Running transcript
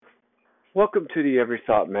Welcome to the Every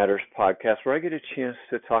Thought Matters podcast, where I get a chance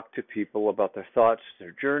to talk to people about their thoughts,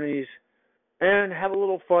 their journeys, and have a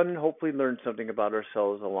little fun and hopefully learn something about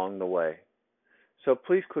ourselves along the way. So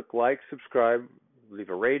please click like, subscribe, leave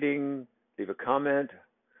a rating, leave a comment,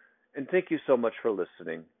 and thank you so much for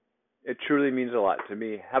listening. It truly means a lot to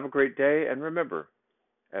me. Have a great day, and remember,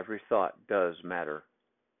 every thought does matter.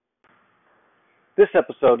 This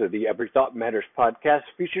episode of the Every Thought Matters podcast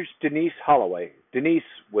features Denise Holloway. Denise,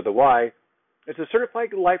 with a Y, is a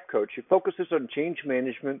certified life coach who focuses on change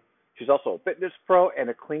management. She's also a fitness pro and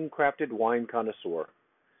a clean crafted wine connoisseur.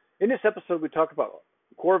 In this episode, we talk about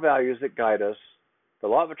core values that guide us, the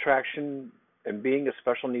law of attraction, and being a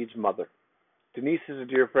special needs mother. Denise is a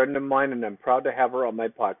dear friend of mine, and I'm proud to have her on my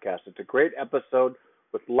podcast. It's a great episode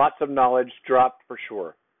with lots of knowledge dropped for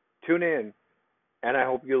sure. Tune in, and I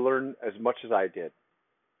hope you learn as much as I did.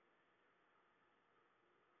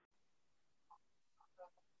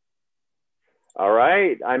 All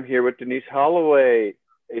right, I'm here with Denise Holloway,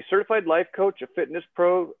 a certified life coach, a fitness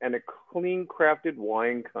pro, and a clean crafted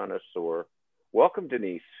wine connoisseur. Welcome,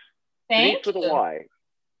 Denise. Thank Denise with you. a Y.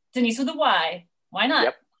 Denise with a Y. Why not?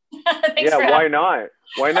 Yep. Thanks Yeah, for why having not?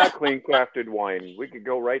 Why not clean crafted wine? We could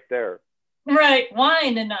go right there. me. Right,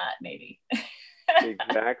 wine and not maybe.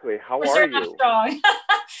 Exactly. How For are sure, I'm you? strong.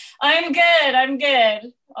 I'm good. I'm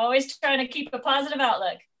good. Always trying to keep a positive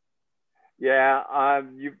outlook. Yeah,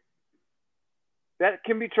 that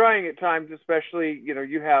can be trying at times, especially,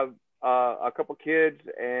 you have a couple kids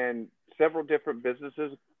and several different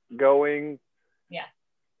businesses going. Yeah.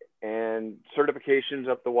 And certifications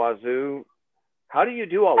up the wazoo. How do you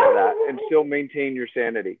do all of that and still maintain your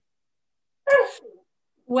sanity?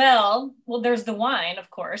 Well, there's the wine,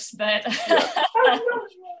 of course, but Yeah.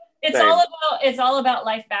 it's all about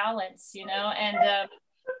life balance, and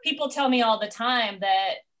people tell me all the time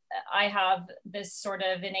that I have this sort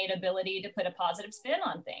of innate ability to put a positive spin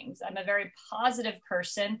on things. I'm a very positive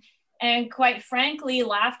person, and quite frankly,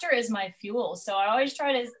 laughter is my fuel. So I always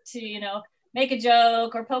try to make a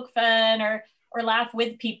joke or poke fun or laugh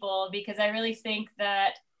with people, because I really think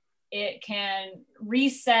that it can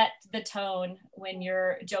reset the tone when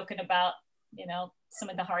you're joking about, some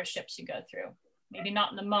of the hardships you go through. Maybe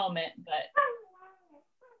not in the moment, but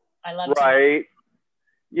I love to. Right.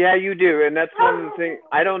 Yeah, you do. And that's one of the things.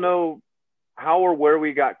 I don't know how or where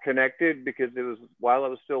we got connected, because it was while I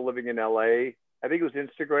was still living in LA. I think it was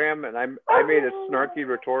Instagram, and I made a snarky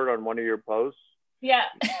retort on one of your posts. Yeah.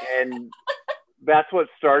 And that's what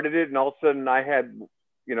started it. And all of a sudden I had,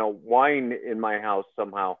 wine in my house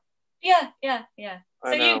somehow. Yeah.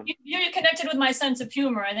 So you connected with my sense of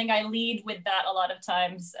humor. I think I lead with that a lot of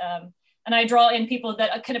times. And I draw in people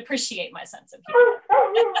that can appreciate my sense of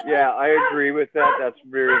humor. Yeah, I agree with that. That's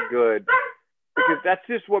very good. Because that's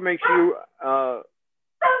just what makes you a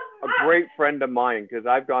great friend of mine, because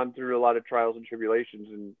I've gone through a lot of trials and tribulations,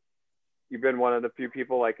 and you've been one of the few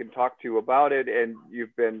people I can talk to about it, and you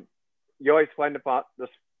always find the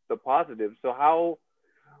positive. So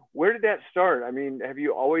where did that start? I mean, have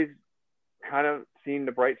you always kind of seen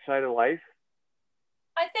the bright side of life?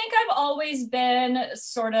 I think I've always been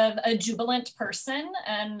sort of a jubilant person,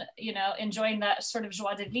 and, enjoying that sort of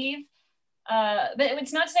joie de vivre. But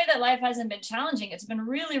it's not to say that life hasn't been challenging. It's been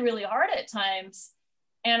really, really hard at times.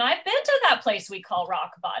 And I've been to that place we call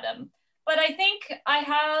rock bottom. But I think I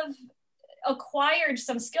have acquired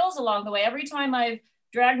some skills along the way. Every time I've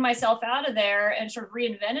dragged myself out of there and sort of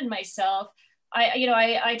reinvented myself,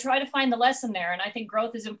 I try to find the lesson there. And I think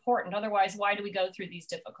growth is important. Otherwise, why do we go through these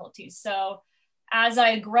difficulties? So as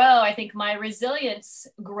I grow, I think my resilience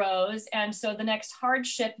grows. And so the next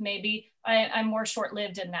hardship, maybe I'm more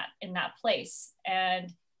short-lived in that place.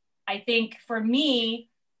 And I think for me,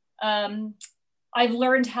 I've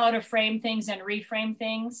learned how to frame things and reframe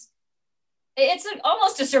things. It's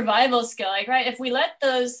almost a survival skill, right? If we let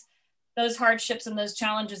those hardships and those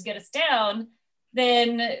challenges get us down,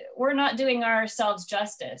 then we're not doing ourselves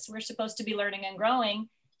justice. We're supposed to be learning and growing.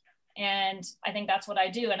 And I think that's what I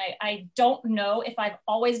do. And I don't know if I've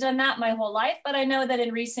always done that my whole life, but I know that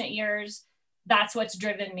in recent years, that's what's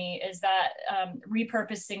driven me, is that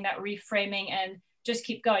repurposing, that reframing, and just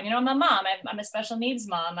keep going. I'm a mom. I'm a special needs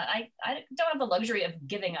mom. I don't have the luxury of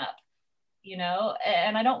giving up,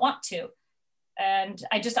 and I don't want to. And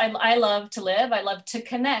I love to live. I love to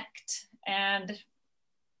connect. And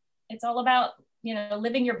it's all about,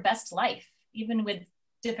 living your best life, even with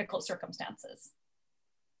difficult circumstances.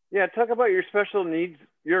 Yeah, talk about your special needs.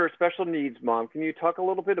 You're a special needs mom. Can you talk a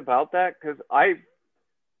little bit about that? Because I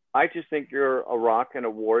just think you're a rock and a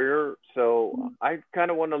warrior. So I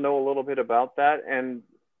kind of want to know a little bit about that and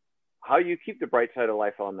how you keep the bright side of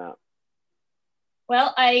life on that.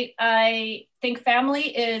 Well, I think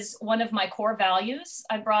family is one of my core values.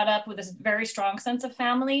 I brought up with this very strong sense of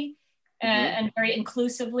family and very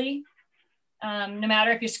inclusively. No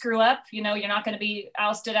matter if you screw up, you know, you're not going to be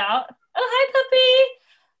ousted out. Oh, hi,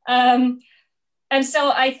 puppy. And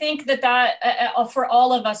so I think that for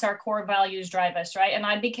all of us, our core values drive us, right? And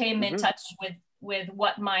I became in touch with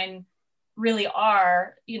what mine really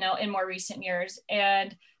are, you know, in more recent years.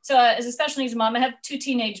 And so as a special needs mom, I have 2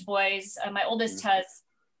 teenage boys. My oldest has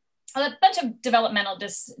a bunch of developmental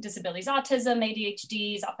disabilities, autism,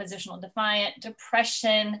 ADHDs, oppositional defiant,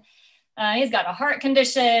 depression. He's got a heart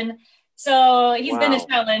condition. So he's been a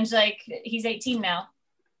challenge. Like, he's 18 now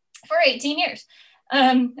for 18 years.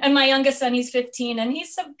 And my youngest son, he's 15, and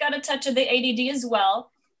he's got a touch of the ADD as well.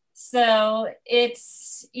 So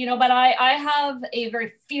it's, you know, but I have a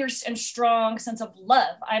very fierce and strong sense of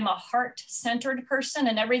love. I'm a heart-centered person,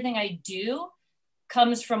 and everything I do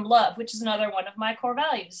comes from love, which is another one of my core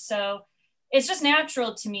values. So it's just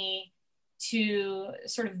natural to me to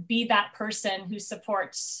sort of be that person who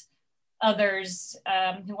supports others,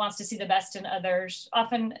 who wants to see the best in others.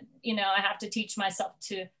 Often, you know, I have to teach myself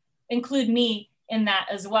to include me in that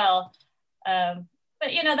as well.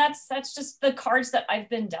 But you know, that's just the cards that I've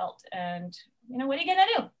been dealt, and you know, what are you gonna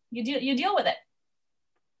do? You deal with it.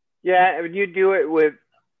 Yeah, and you do it with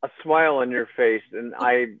a smile on your face. And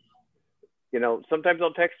you know, sometimes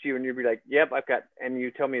I'll text you and you'll be like, "Yep, I've got," and you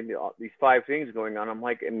tell me these 5 things going on. I'm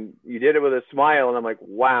like, and you did it with a smile, and I'm like,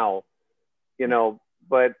 wow, you know.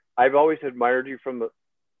 But I've always admired you from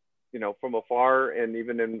afar, and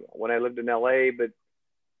even when I lived in LA. But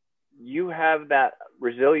you have that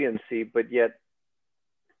resiliency, but yet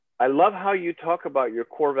I love how you talk about your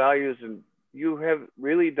core values, and you have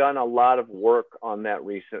really done a lot of work on that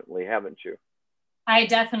recently, haven't you? I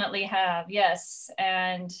definitely have, yes.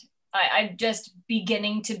 And I'm just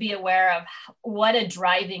beginning to be aware of what a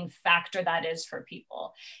driving factor that is for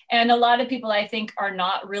people. And a lot of people, I think, are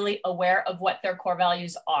not really aware of what their core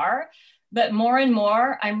values are. But more and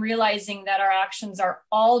more, I'm realizing that our actions are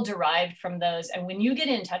all derived from those. And when you get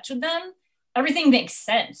in touch with them, everything makes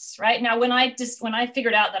sense, right? Now, when I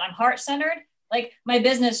figured out that I'm heart-centered, like my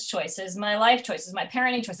business choices, my life choices, my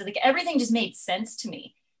parenting choices, like everything just made sense to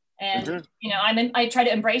me. And, you know, I try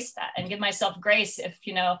to embrace that and give myself grace if,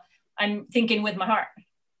 you know, I'm thinking with my heart.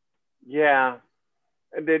 Yeah.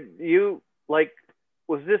 Did you, like,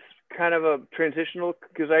 was this kind of a transitional?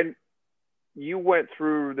 Because you went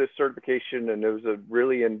through this certification, and it was a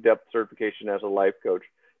really in-depth certification as a life coach.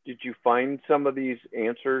 Did you find some of these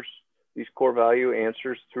answers, these core value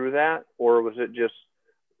answers, through that, or was it just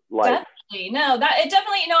life? Definitely. No, it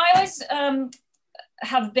definitely, you know, I always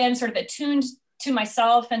have been sort of attuned to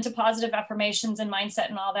myself and to positive affirmations and mindset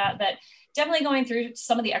and all that, but definitely going through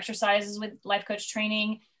some of the exercises with life coach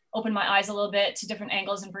training opened my eyes a little bit to different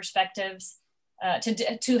angles and perspectives,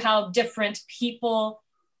 to how different people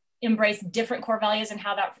embrace different core values and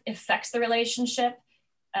how that affects the relationship,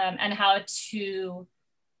 and how to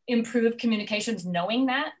improve communications knowing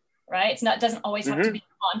that, right? It doesn't always have to be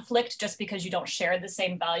conflict just because you don't share the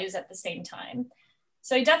same values at the same time.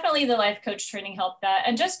 So definitely the life coach training helped that.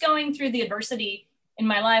 And just going through the adversity in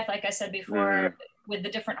my life, like I said before, with the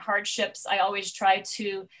different hardships, I always try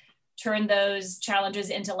to turn those challenges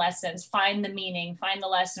into lessons, find the meaning, find the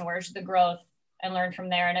lesson, where's the growth, and learn from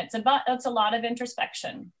there. And it's a lot of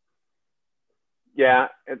introspection. Yeah,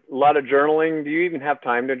 a lot of journaling. Do you even have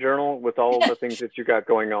time to journal with all the things that you got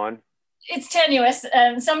going on? It's tenuous.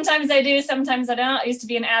 Sometimes I do, sometimes I don't. I used to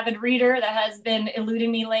be an avid reader. That has been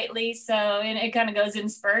eluding me lately. So it kind of goes in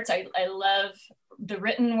spurts. I love the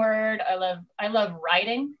written word. I love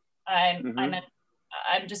writing. I'm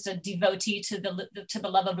just a devotee to the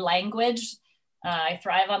love of language. I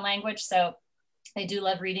thrive on language. So I do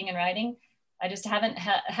love reading and writing. I just haven't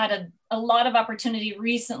had a lot of opportunity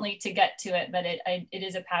recently to get to it, but it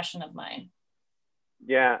is a passion of mine.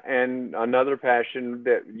 Yeah, and another passion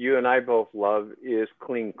that you and I both love is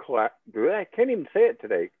I can't even say it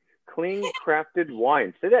today. Clean crafted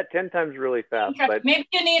wine. Say that 10 times really fast. But maybe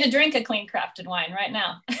you need to drink a clean crafted wine right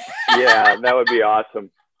now. Yeah, that would be awesome.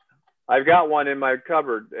 I've got one in my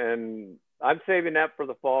cupboard, and I'm saving that for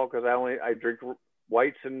the fall because I drink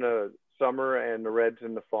whites in the summer and the reds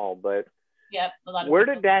in the fall. But yep,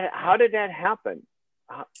 how did that happen?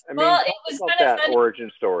 It was kind of that origin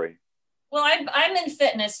story. Well, I'm in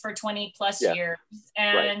fitness for 20 plus years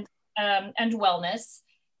and wellness.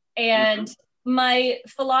 And my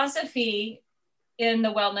philosophy in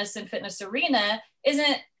the wellness and fitness arena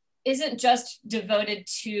isn't just devoted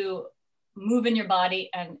to moving your body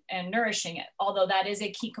and nourishing it, although that is a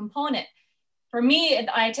key component. For me,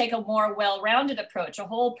 I take a more well-rounded approach, a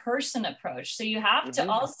whole person approach. So you have to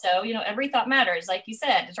also, you know, every thought matters. Like you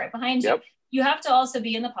said, it's right behind you. You have to also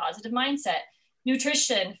be in the positive mindset.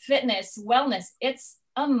 Nutrition, fitness, wellness, it's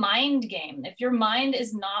a mind game. If your mind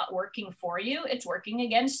is not working for you, it's working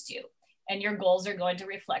against you. And your goals are going to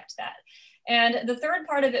reflect that. And the third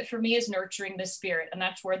part of it for me is nurturing the spirit. And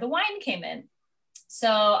that's where the wine came in.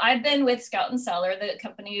 So I've been with Scout and Cellar, the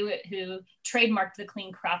company who trademarked the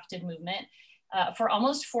clean crafted movement, for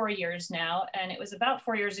almost 4 years now. And it was about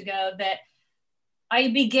 4 years ago that I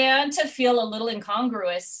began to feel a little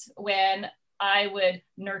incongruous when I would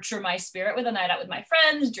nurture my spirit with a night out with my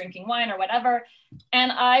friends, drinking wine or whatever.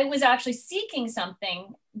 And I was actually seeking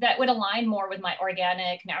something that would align more with my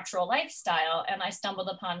organic, natural lifestyle. And I stumbled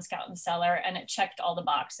upon Scout and Cellar, and it checked all the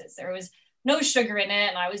boxes. There was no sugar in it,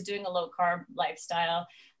 and I was doing a low carb lifestyle.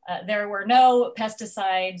 There were no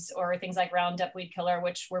pesticides or things like Roundup weed killer,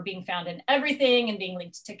 which were being found in everything and being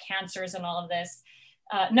linked to cancers and all of this.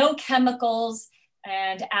 No chemicals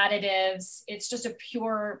and additives. It's just a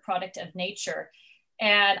pure product of nature.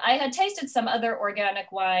 And I had tasted some other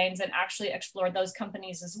organic wines and actually explored those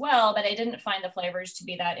companies as well, but I didn't find the flavors to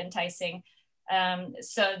be that enticing.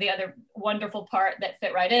 So the other wonderful part that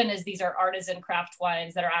fit right in is these are artisan craft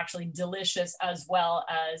wines that are actually delicious, as well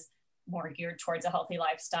as more geared towards a healthy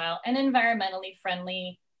lifestyle and environmentally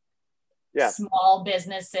friendly. Small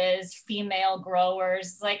businesses, female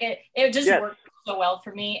growers, like it just worked so well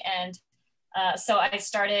for me. And so I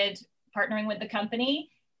started partnering with the company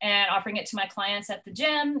and offering it to my clients at the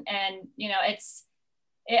gym. And, you know,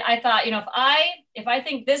 I thought, you know, if I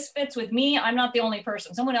think this fits with me, I'm not the only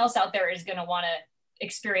person. Someone else out there is going to want to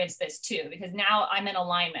experience this too, because now I'm in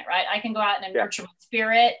alignment, right? I can go out and nurture my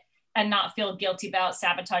spirit and not feel guilty about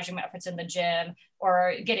sabotaging my efforts in the gym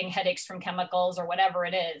or getting headaches from chemicals or whatever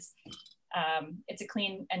it is. It's a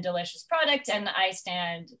clean and delicious product, and I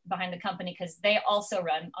stand behind the company because they also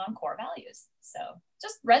run on core values. So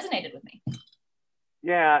just resonated with me.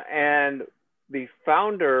 Yeah, and the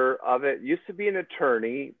founder of it used to be an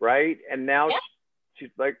attorney, right? And now she's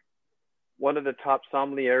like one of the top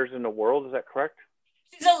sommeliers in the world. Is that correct?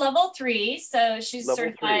 She's a level 3, so she's level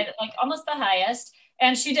certified 3. Like almost the highest.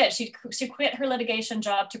 And she did. She quit her litigation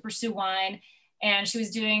job to pursue wine, and she was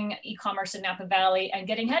doing e-commerce in Napa Valley and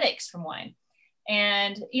getting headaches from wine,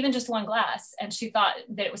 and even just one glass. And she thought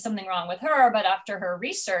that it was something wrong with her, but after her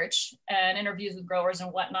research and interviews with growers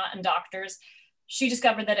and whatnot and doctors, she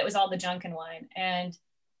discovered that it was all the junk in wine. And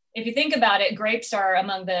if you think about it, grapes are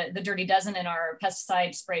among the dirty dozen in our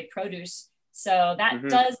pesticide sprayed produce. So that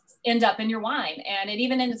does end up in your wine, and it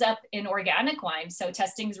even ends up in organic wine. So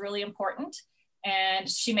testing is really important. And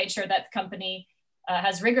she made sure that the company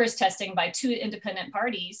has rigorous testing by 2 independent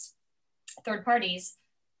parties, third parties,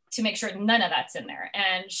 to make sure none of that's in there.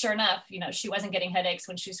 And sure enough, you know, she wasn't getting headaches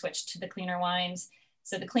when she switched to the cleaner wines.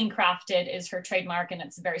 So the clean crafted is her trademark, and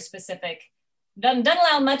it's very specific. Doesn't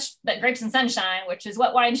allow much but grapes and sunshine, which is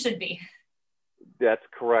what wine should be. That's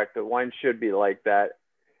correct. The wine should be like that.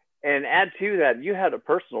 And add to that, you had a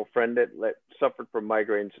personal friend that suffered from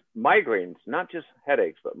migraines, not just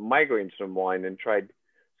headaches, but migraines from wine, and tried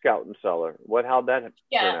Scout and Cellar. How'd that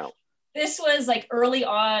turn out? This was like early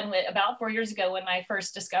on, about 4 years ago, when I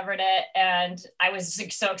first discovered it. And I was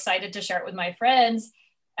so excited to share it with my friends.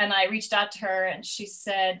 And I reached out to her, and she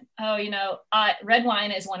said, oh, you know, red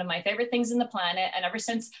wine is one of my favorite things in the planet. And ever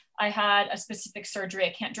since I had a specific surgery,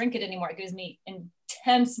 I can't drink it anymore. It gives me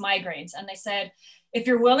intense migraines. And they said, if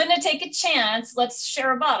you're willing to take a chance, let's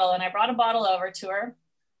share a bottle. And I brought a bottle over to her.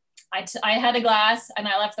 I had a glass, and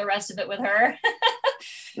I left the rest of it with her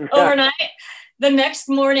overnight. The next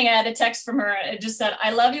morning, I had a text from her. It just said,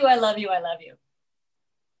 I love you, I love you, I love you.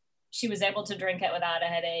 She was able to drink it without a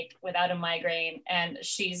headache, without a migraine. And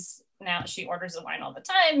she orders the wine all the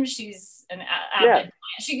time. She's an avid.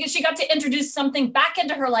 She got to introduce something back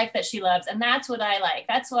into her life that she loves. And that's what I like.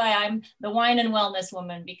 That's why I'm the wine and wellness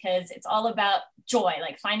woman, because it's all about joy,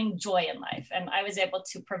 like finding joy in life. And I was able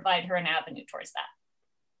to provide her an avenue towards that.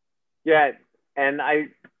 Yeah. And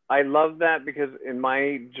I love that, because in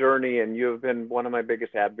my journey, and you have been one of my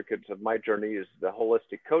biggest advocates of my journey, is the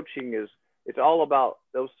holistic coaching. It's all about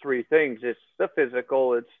those 3 things. It's the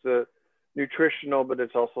physical, it's the nutritional, but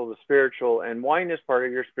it's also the spiritual. And wine is part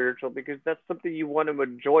of your spiritual, because that's something you want to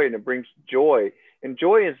enjoy, and it brings joy. And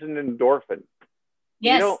joy is an endorphin.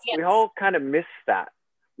 Yes. We all kind of miss that.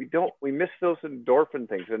 We miss those endorphin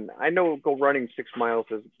things. And I know go running 6 miles,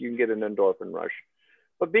 you can get an endorphin rush.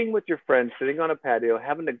 But being with your friends, sitting on a patio,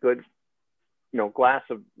 having a good, glass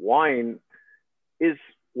of wine is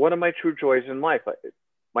one of my true joys in life.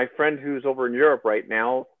 My friend who's over in Europe right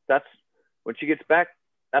now, that's when she gets back,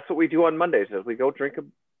 that's what we do on Mondays is we go drink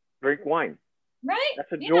wine. Right.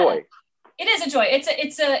 That's a Yeah. joy. It is a joy.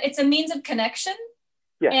 It's a means of connection.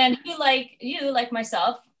 Yeah. And you like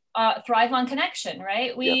myself, thrive on connection,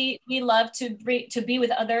 right? We love to be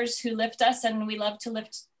with others who lift us, and we love to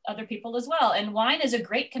lift other people as well. And wine is a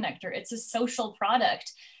great connector. It's a social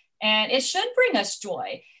product, and it should bring us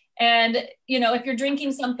joy. And if you're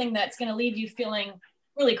drinking something that's going to leave you feeling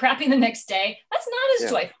really crappy the next day, that's not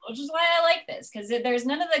as joyful, which is why I like this, because there's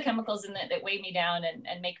none of the chemicals in it that weigh me down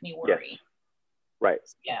and make me worry. Yes. Right.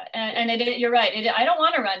 Yeah. And you're right. I don't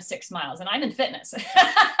want to run 6 miles, and I'm in fitness.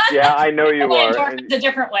 Yeah, I know you are. It's a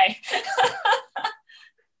different way.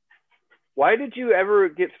 Why did you ever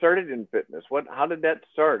get started in fitness? How did that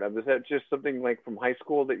start? Was that just something like from high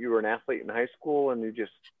school, that you were an athlete in high school and you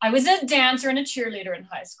just... I was a dancer and a cheerleader in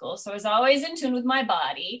high school. So I was always in tune with my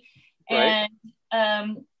body. Right.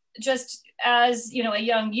 And just as, a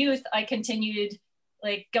young youth, I continued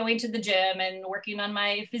like going to the gym and working on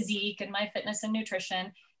my physique and my fitness and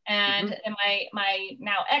nutrition. And my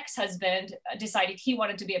now ex-husband decided he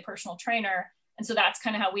wanted to be a personal trainer. And so that's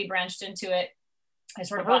kind of how we branched into it. I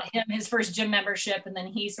sort of bought him his first gym membership, and then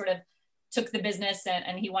he sort of took the business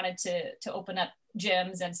and he wanted to open up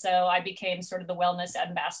gyms. And so I became sort of the wellness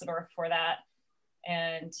ambassador for that.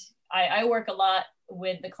 And I work a lot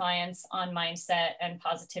with the clients on mindset and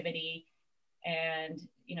positivity and,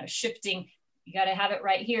 shifting. You got to have it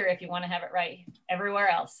right here if you want to have it right everywhere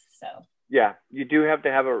else. So yeah, you do have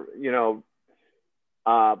to have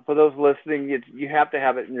for those listening, you have to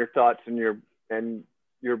have it in your thoughts and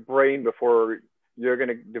your brain before you're going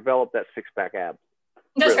to develop that 6-pack abs.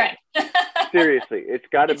 That's right. Seriously, it's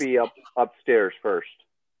got to be upstairs first.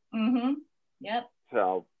 Yep.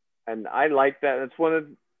 So, and I like that. It's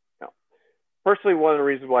personally, one of the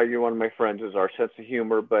reasons why you're one of my friends is our sense of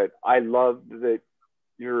humor, but I love that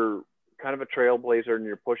you're kind of a trailblazer and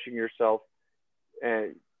you're pushing yourself,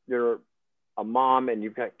 and you're a mom and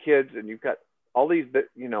you've got kids and you've got all these,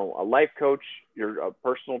 a life coach, you're a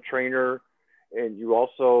personal trainer, and you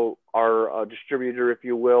also are a distributor, if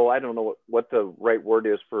you will. I don't know what the right word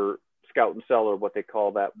is for Scout and Cellar, what they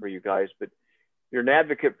call that for you guys, but you're an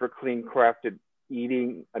advocate for clean, crafted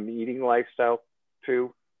eating, an eating lifestyle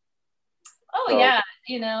too. Oh, so, yeah.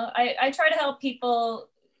 I try to help people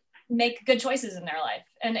make good choices in their life.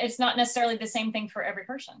 And it's not necessarily the same thing for every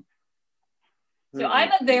person. So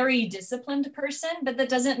I'm a very disciplined person, but that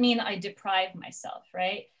doesn't mean I deprive myself,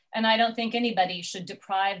 right? And I don't think anybody should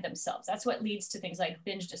deprive themselves. That's what leads to things like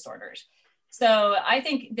binge disorders. So I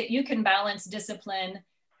think that you can balance discipline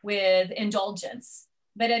with indulgence,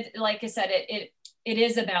 but like I said, it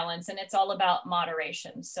is a balance, and it's all about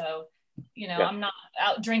moderation. So, I'm not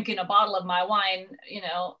out drinking a bottle of my wine,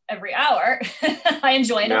 every hour. I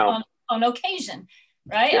enjoy it on occasion,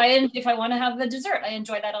 right? Yeah. If I want to have a dessert, I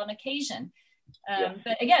enjoy that on occasion.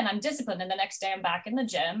 But again, I'm disciplined, and the next day I'm back in the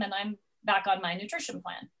gym and I'm back on my nutrition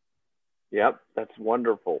plan. Yep, that's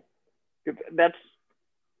wonderful. That's,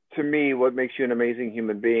 to me, what makes you an amazing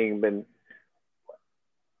human being. But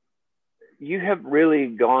you have really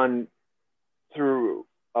gone through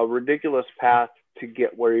a ridiculous path to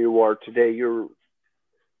get where you are today. You're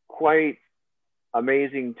quite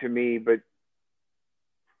amazing to me, but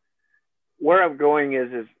where I'm going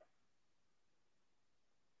is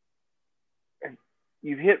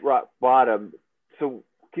you've hit rock bottom. So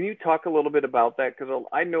can you talk a little bit about that? Because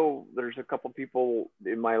I know there's a couple people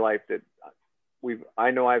in my life that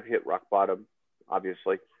I know I've hit rock bottom,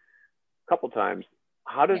 obviously, a couple times.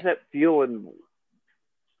 How does that feel, and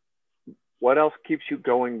what else keeps you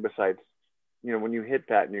going besides, when you hit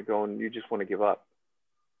that and you're going, you just want to give up?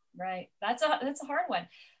 Right. That's a hard one.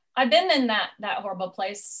 I've been in that horrible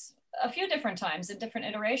place a few different times in different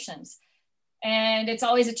iterations, and it's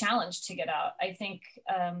always a challenge to get out. I think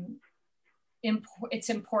it's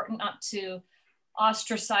important not to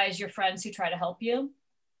ostracize your friends who try to help you,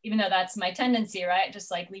 even though that's my tendency, right?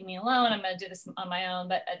 Just like, leave me alone, I'm going to do this on my own.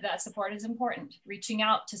 But that support is important. Reaching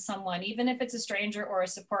out to someone, even if it's a stranger or a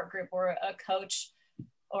support group or a coach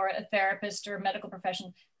or a therapist or a medical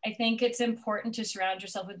professional, I think it's important to surround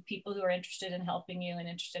yourself with people who are interested in helping you and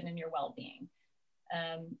interested in your well-being.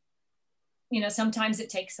 Sometimes it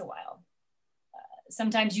takes a while.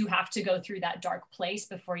 Sometimes you have to go through that dark place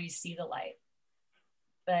before you see the light.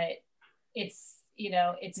 But it's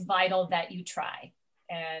vital that you try,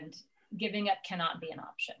 and giving up cannot be an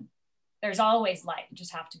option. There's always light. You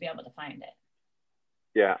just have to be able to find it.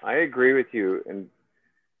 Yeah, I agree with you. And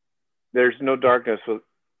there's no darkness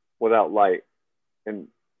without light. And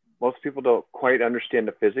most people don't quite understand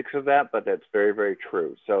the physics of that, but that's very, very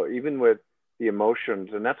true. So even with the emotions,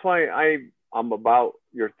 and that's why I'm about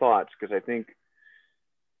your thoughts, because I think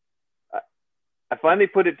I finally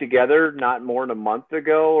put it together not more than a month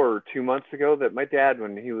ago or 2 months ago that my dad,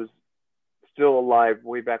 when he was still alive,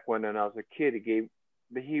 way back when I was a kid, he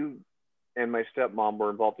and my stepmom were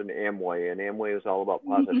involved in Amway, and Amway is all about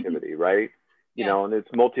positivity, right? You Yeah. know, and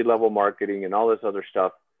it's multi-level marketing and all this other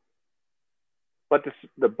stuff. But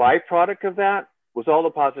the byproduct of that was all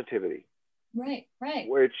the positivity. Right, right.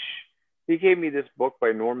 Which he gave me this book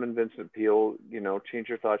by Norman Vincent Peale, you know, Change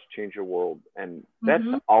Your Thoughts, Change Your World. And that's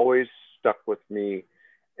always stuck with me.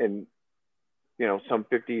 And, you know, some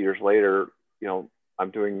 50 years later, you know,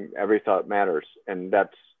 I'm doing Every Thought Matters. And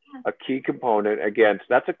that's a key component. Again, so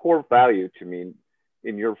that's a core value to me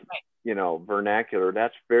in your, you know, vernacular.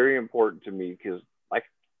 That's very important to me because, like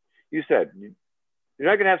you said, you're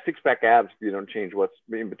not going to have six-pack abs if you don't change what's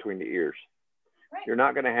in between the ears. Right. You're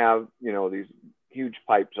not going to have, you know, these huge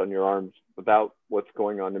pipes on your arms without what's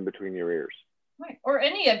going on in between your ears. Right. Or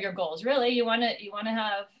any of your goals, really. You want to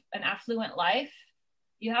have an affluent life.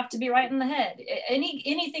 You have to be right in the head.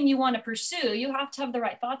 Anything you want to pursue, you have to have the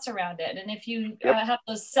right thoughts around it. And if you have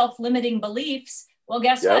those self-limiting beliefs, well,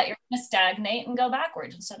 guess what? You're going to stagnate and go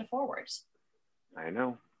backwards instead of forwards. I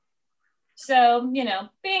know. So, you know,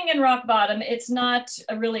 being in rock bottom, it's not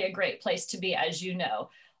really a great place to be, as you know.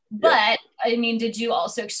 But I mean, did you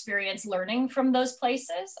also experience learning from those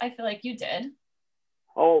places? I feel like you did.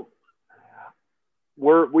 Oh,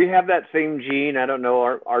 we have that same gene. I don't know,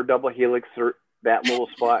 our double helix, or that little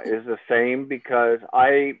spot is the same, because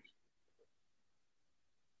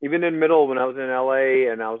even in the middle, when I was in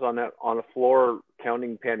LA and I was on a floor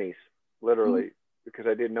counting pennies, literally, because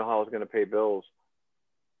I didn't know how I was going to pay bills.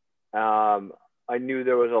 I knew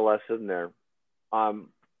there was a lesson there.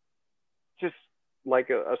 Just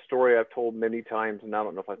like a story I've told many times, and I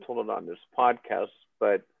don't know if I told it on this podcast,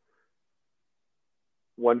 but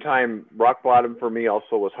one time, rock bottom for me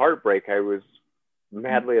also was heartbreak. I was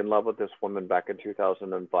madly in love with this woman back in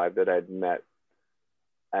 2005 that I'd met,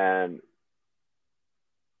 and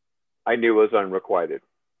I knew it was unrequited.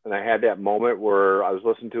 And I had that moment where I was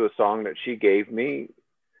listening to a song that she gave me,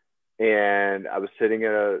 and I was sitting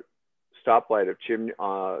at a stoplight of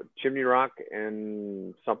Chimney Rock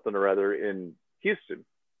and something or other in Houston,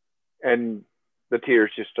 and the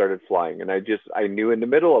tears just started flying. And I knew in the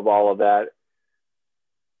middle of all of that,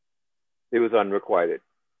 it was unrequited.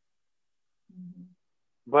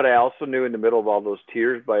 But I also knew in the middle of all those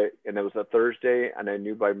tears, and it was a Thursday, and I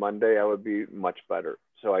knew by Monday I would be much better.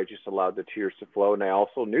 So I just allowed the tears to flow, and I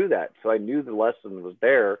also knew that. So I knew the lesson was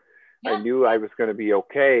there. I knew I was going to be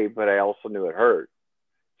okay, but I also knew it hurt.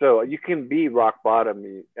 So you can be rock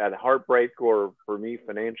bottom at heartbreak, or for me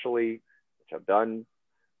financially, which I've done,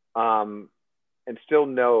 and still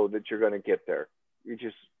know that you're going to get there.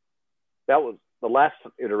 That was the last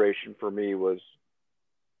iteration for me, was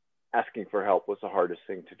asking for help was the hardest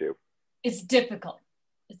thing to do. It's difficult.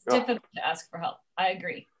 It's difficult to ask for help. I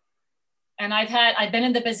agree. And I've been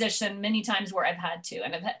in the position many times where I've had to,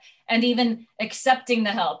 and even accepting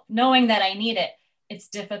the help, knowing that I need it, it's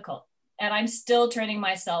difficult. And I'm still training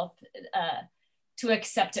myself to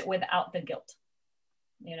accept it without the guilt,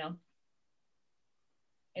 you know?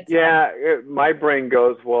 My brain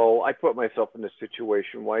goes, well, I put myself in this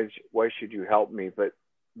situation. Why should you help me? But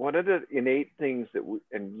one of the innate things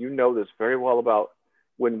and you know this very well about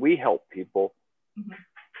when we help people,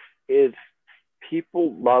 is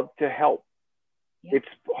people love to help. Yeah. It's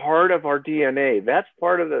part of our DNA. That's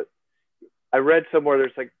part of I read somewhere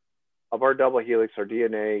there's like, of our double helix, our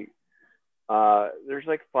DNA, there's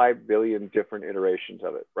like 5 billion different iterations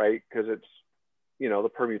of it, right? Because it's, you know, the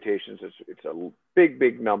permutations, it's a big,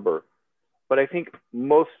 big number. But I think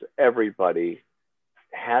most everybody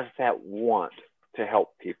has that want to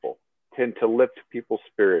help people, tend to lift people's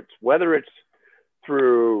spirits, whether it's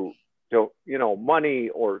through, you know, money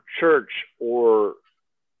or church, or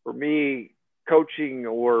for me, coaching,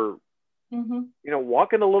 or, you know,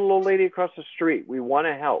 walking a little old lady across the street. We want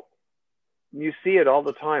to help. You see it all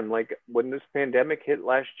the time. Like when this pandemic hit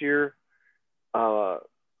last year,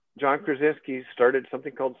 John Krasinski started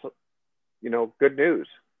something called, you know, Good News.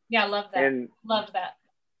 Yeah, I love that. And love that.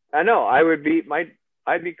 I know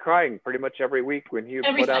I'd be crying pretty much every week when he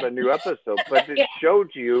put out a new episode, but it showed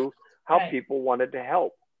you how people wanted to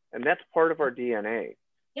help. And that's part of our DNA.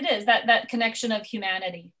 It is that connection of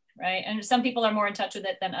humanity, right? And some people are more in touch with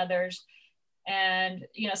it than others. And,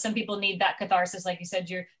 you know, some people need that catharsis. Like you said,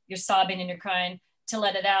 you're sobbing and you're crying to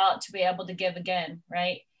let it out, to be able to give again.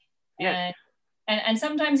 Right. Yes. And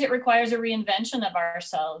sometimes it requires a reinvention of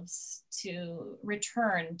ourselves to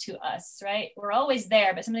return to us, right? We're always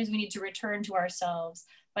there, but sometimes we need to return to ourselves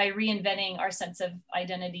by reinventing our sense of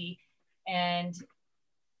identity. And,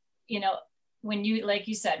 you know, when you, like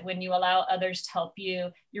you said, when you allow others to help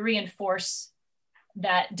you, you reinforce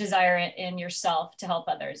that desire in yourself to help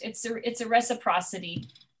others. It's a reciprocity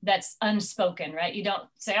that's unspoken, right? You don't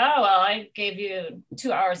say, oh, well, I gave you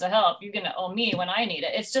 2 hours of help, you're going to owe me when I need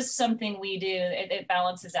it. It's just something we do. It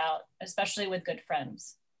balances out, especially with good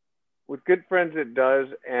friends. With good friends, it does.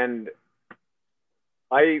 And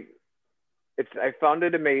I found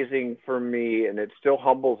it amazing for me, and it still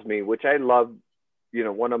humbles me, which I love. You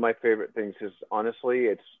know, one of my favorite things is, honestly,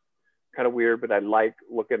 it's kind of weird, but I like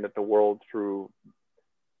looking at the world through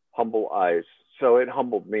humble eyes. So it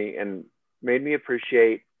humbled me and made me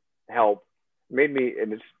appreciate help,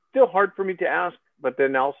 and it's still hard for me to ask, but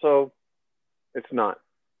then also it's not.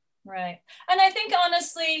 Right. And I think,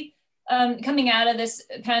 honestly, coming out of this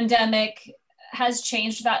pandemic has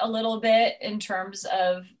changed that a little bit in terms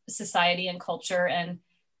of society and culture, and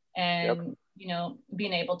Yep. you know,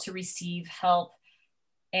 being able to receive help.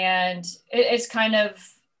 And it's kind of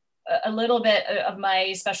a little bit of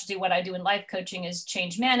my specialty. What I do in life coaching is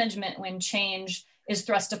change management. When change is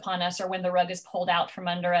thrust upon us, or when the rug is pulled out from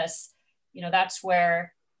under us, you know, that's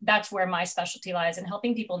where my specialty lies, in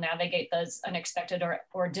helping people navigate those unexpected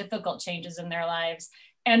or difficult changes in their lives,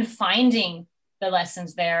 and finding the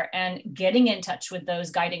lessons there, and getting in touch with those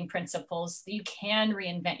guiding principles that you can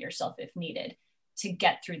reinvent yourself if needed to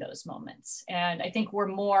get through those moments. And I think we're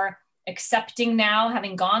more accepting now,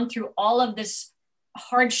 having gone through all of this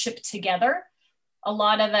hardship together. A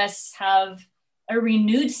lot of us have a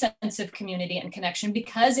renewed sense of community and connection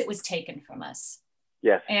because it was taken from us.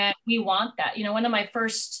 Yes. And we want that. You know, one of my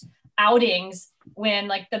first outings, when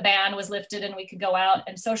like the ban was lifted and we could go out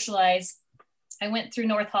and socialize, I went through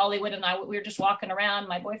North Hollywood, and we were just walking around,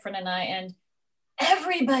 my boyfriend and I, and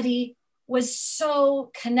everybody was so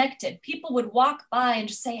connected. People would walk by and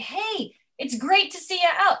just say, hey, it's great to see you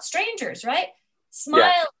out. Strangers, right? Smiling,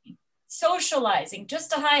 yeah. Socializing,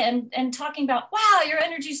 just a hi, and talking about, wow, your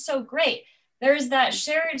energy is so great. There's that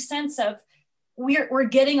shared sense of we're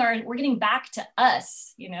getting back to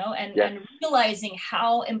us, you know, and, yes. and realizing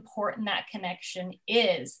how important that connection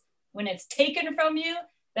is. When it's taken from you,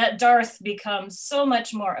 that dearth becomes so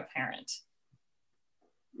much more apparent.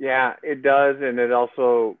 Yeah, it does. And it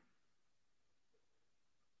also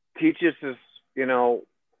teaches us, you know,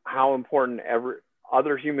 how important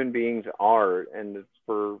other human beings are. And it's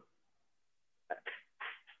for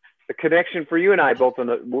the connection for you and I both,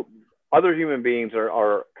 other human beings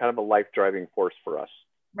are kind of a life driving force for us.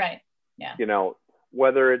 Right. Yeah. You know,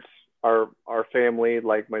 whether it's our family,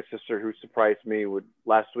 like my sister who surprised me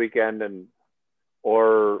last weekend,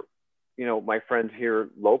 or, you know, my friends here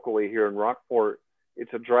locally here in Rockport,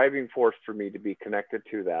 it's a driving force for me to be connected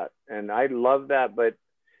to that. And I love that, but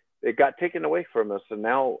it got taken away from us. And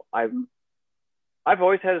now I've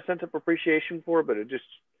always had a sense of appreciation for it, but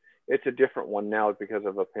it's a different one now because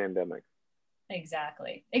of a pandemic.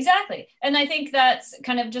 Exactly. And I think that's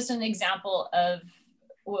kind of just an example of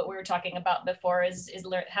what we were talking about before, is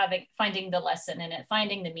finding the lesson in it,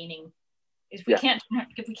 finding the meaning. If we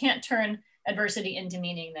can't turn adversity into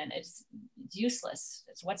meaning, then it's useless.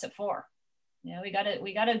 It's what's it for? You know, we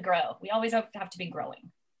gotta grow. We always have to be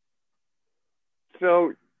growing.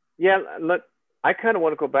 So yeah, I kind of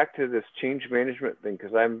want to go back to this change management thing,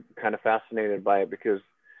 because I'm kind of fascinated by it, because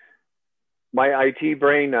my IT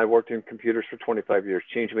brain, I worked in computers for 25 years.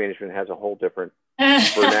 Change management has a whole different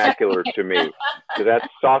vernacular to me. So that's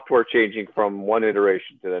software changing from one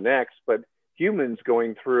iteration to the next, but humans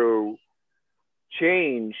going through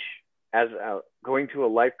change as going to a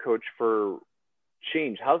life coach for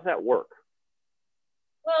change. How's that work?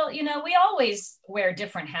 Well, you know, we always wear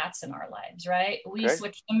different hats in our lives, right? We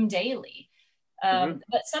switch them daily.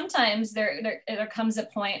 But sometimes there comes a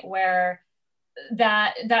point where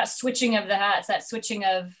that switching of the hats, that switching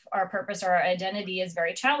of our purpose or our identity is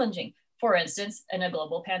very challenging. For instance, in a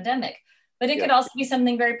global pandemic. But it could also be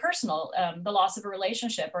something very personal, the loss of a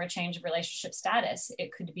relationship or a change of relationship status.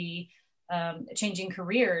 It could be changing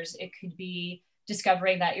careers. It could be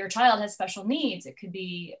discovering that your child has special needs. It could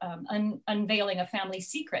be unveiling a family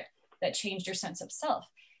secret that changed your sense of self.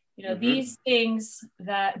 You know, these things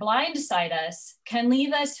that blindside us can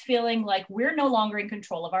leave us feeling like we're no longer in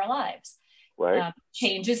control of our lives. Right.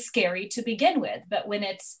 Change is scary to begin with, but when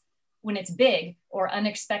it's big or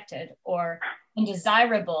unexpected or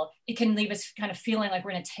undesirable, it can leave us kind of feeling like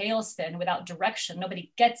we're in a tailspin without direction.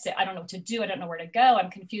 Nobody gets it. I don't know what to do. I don't know where to go.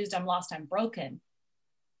 I'm confused. I'm lost. I'm broken.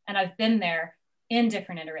 And I've been there in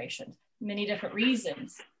different iterations, many different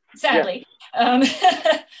reasons, sadly.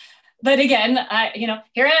 But again,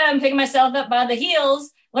 here I am picking myself up by the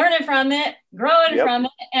heels, learning from it, growing from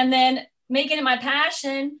it, and then making it my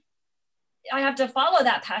passion I have to follow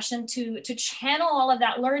that passion to channel all of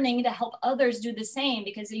that learning to help others do the same,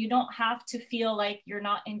 because you don't have to feel like you're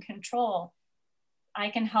not in control. I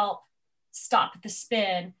can help stop the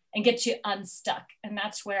spin and get you unstuck. And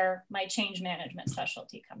that's where my change management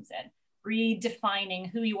specialty comes in, redefining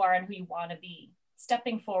who you are and who you want to be,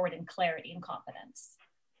 stepping forward in clarity and confidence.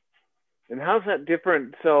 And how's that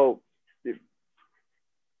different? So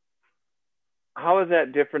how is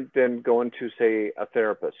that different than going to, say, a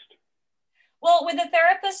therapist? Well, with a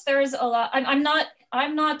therapist, there's a lot. I'm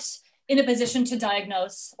not in a position to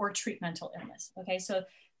diagnose or treat mental illness. Okay, so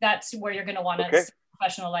that's where you're going to want a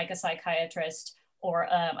professional like a psychiatrist or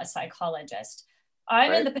a psychologist.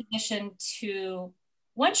 I'm in the position to,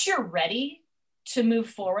 once you're ready to move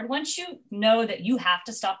forward, once you know that you have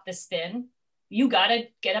to stop the spin, you got to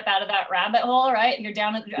get up out of that rabbit hole, right? You're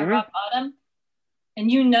down at the rock bottom, and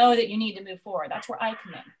you know that you need to move forward. That's where I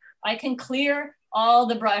come in. I can clear all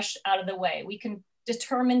the brush out of the way. We can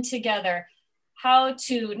determine together how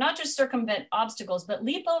to not just circumvent obstacles, but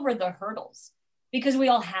leap over the hurdles, because we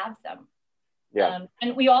all have them. Yeah.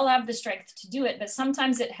 And we all have the strength to do it, but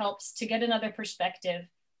sometimes it helps to get another perspective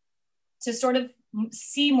to sort of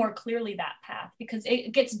see more clearly that path, because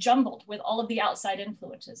it gets jumbled with all of the outside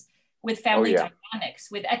influences, with family dynamics,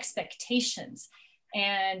 with expectations,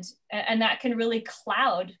 and that can really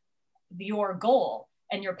cloud your goal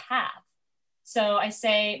and your path. So I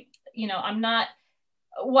say,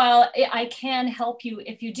 while I can help you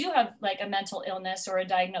if you do have like a mental illness or a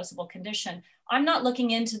diagnosable condition, I'm not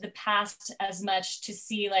looking into the past as much to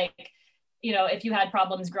see like, if you had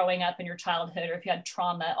problems growing up in your childhood, or if you had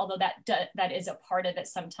trauma, although that is a part of it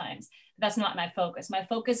sometimes. That's not my focus. My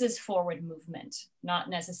focus is forward movement, not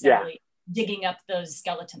necessarily digging up those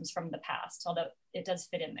skeletons from the past, although it does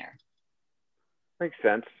fit in there. Makes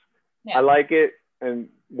sense. Yeah. I like it. And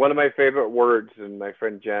one of my favorite words, and my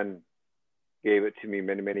friend Jen gave it to me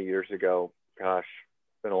many, many years ago. Gosh,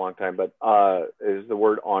 it's been a long time, but is the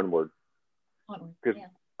word onward. Because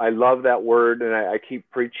I love that word, and I keep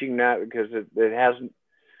preaching that, because it has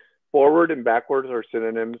forward and backwards are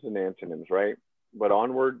synonyms and antonyms, right? But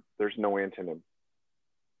onward, there's no antonym.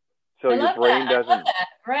 So your brain doesn't. I love that.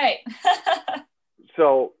 Right.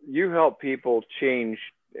 So you help people change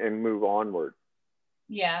and move onward.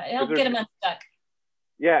 Yeah, it helps get them unstuck.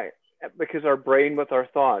 Yeah, because our brain with our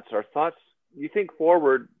thoughts, you think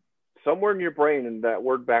forward, somewhere in your brain, and that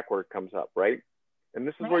word backward comes up, right? And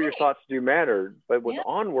this is where your thoughts do matter. But with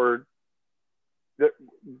onward, does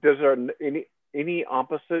there any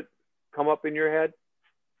opposite come up in your head?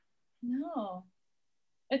 No.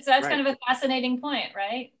 That's kind of a fascinating point,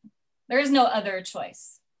 right? There is no other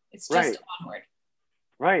choice. It's just onward.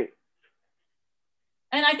 Right.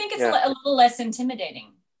 And I think it's a little less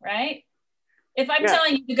intimidating, right? If I'm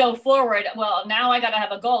telling you to go forward, well, now I got to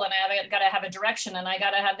have a goal, and I got to have a direction, and I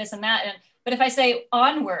got to have this and that. But if I say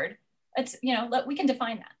onward, it's, we can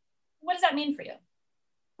define that. What does that mean for you?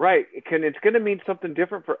 Right. It's going to mean something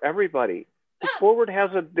different for everybody. Forward has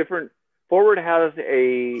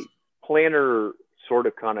a planner sort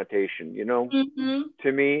of connotation,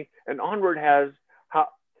 to me. And onward has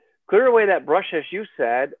clear away that brush, as you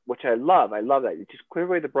said, which I love. I love that. You just clear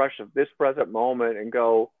away the brush of this present moment and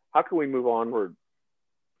go, how can we move onward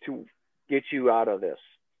to get you out of this?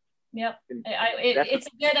 Yep. It's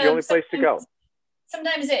a bit the only place to go.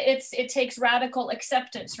 Sometimes it takes radical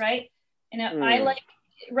acceptance, right? And I like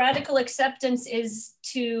radical acceptance is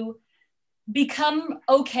to become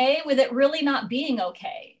okay with it really not being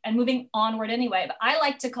okay and moving onward anyway. But I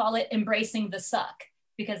like to call it embracing the suck,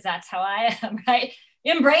 because that's how I am, right?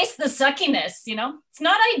 Embrace the suckiness, It's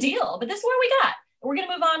not ideal, but this is where we got. We're going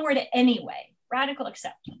to move onward anyway. Radical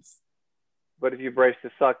acceptance. But if you embrace the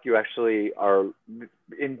suck, you actually are,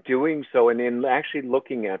 in doing so and in actually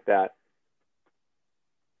looking at that,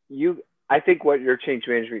 I think what your change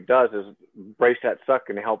management does is embrace that suck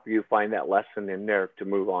and help you find that lesson in there to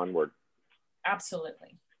move onward.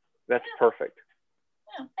 Absolutely. That's perfect.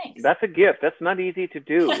 Yeah, thanks. That's a gift. That's not easy to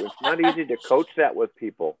do. It's not easy to coach that with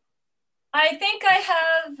people. I think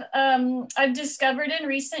I've discovered in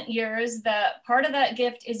recent years that part of that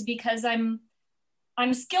gift is because I'm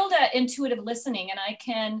skilled at intuitive listening, and I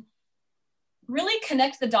can really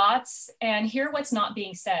connect the dots and hear what's not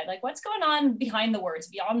being said. Like, what's going on behind the words,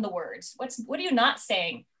 beyond the words? What are you not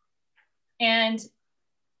saying? And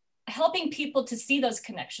helping people to see those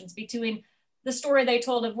connections between the story they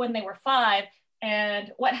told of when they were 5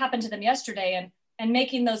 and what happened to them yesterday, and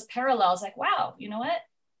making those parallels, like, wow, you know what?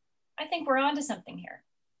 I think we're onto something here.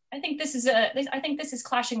 I think this is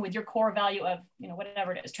clashing with your core value of,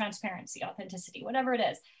 whatever it is, transparency, authenticity, whatever it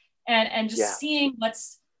is. And just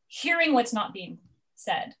hearing what's not being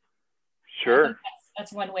said. Sure. I think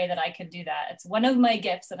that's one way that I could do that. It's one of my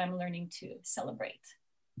gifts that I'm learning to celebrate.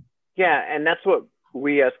 Yeah, and that's what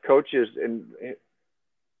we as coaches and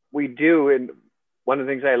we do. And one of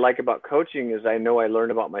the things I like about coaching is I know I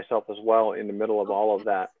learn about myself as well in the middle of all of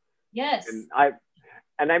that. Yes.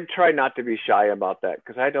 And I'm trying not to be shy about that,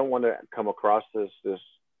 because I don't want to come across this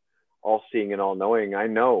all seeing and all knowing. I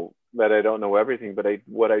know that I don't know everything, but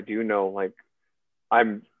what I do know, like,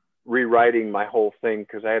 I'm rewriting my whole thing,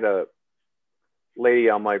 because I had a lady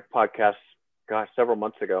on my podcast, gosh, several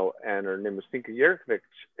months ago, and her name was Finka Yerkovich,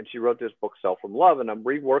 and she wrote this book, Self from Love, and I'm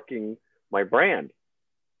reworking my brand.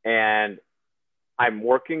 And I'm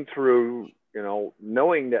working through,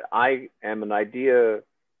 knowing that I am an idea.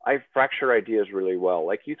 I fracture ideas really well.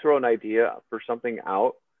 Like, you throw an idea for something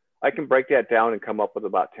out, I can break that down and come up with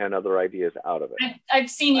about 10 other ideas out of it. I've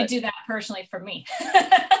seen you do that personally for me.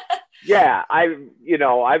 Yeah,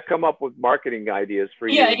 I've come up with marketing ideas for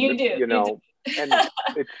you. Yeah, you do. You know, and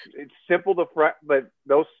it's simple to but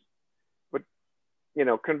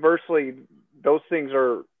conversely, those things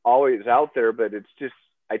are always out there, but it's just,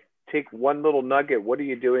 I take one little nugget, what are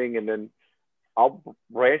you doing? And then I'll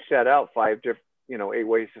branch that out 5 different, 8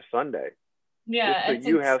 ways to Sunday. Yeah. Just so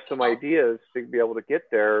you have some ideas to be able to get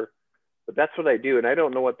there. But that's what I do. And I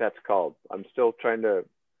don't know what that's called. I'm still trying to.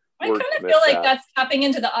 I kind of feel like that's tapping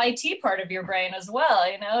into the IT part of your brain as well.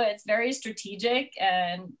 It's very strategic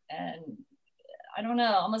and I don't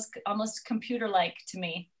know, almost computer-like to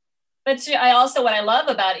me. But what I love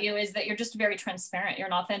about you is that you're just very transparent. You're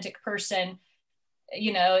an authentic person.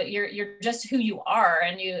 You're just who you are,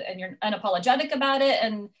 and you're unapologetic about it,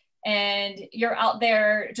 and you're out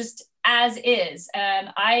there just as is.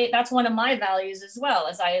 And that's one of my values as well,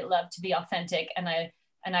 as I love to be authentic, and I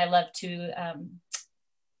love to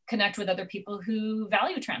connect with other people who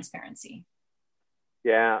value transparency.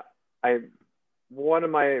 Yeah, one of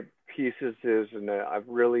my pieces is, and I've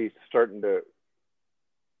really starting to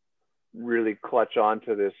really clutch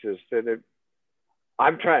onto this, is that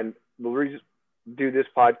I'm trying to do this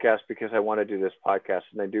podcast because I want to do this podcast,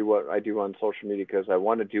 and I do what I do on social media because I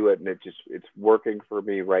want to do it, and it's working for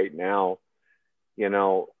me right now,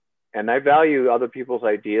 and I value other people's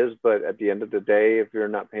ideas, but at the end of the day, if you're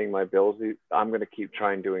not paying my bills, I'm going to keep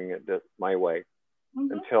trying doing it my way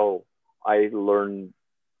until I learn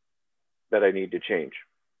that I need to change.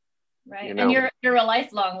 Right. And you're a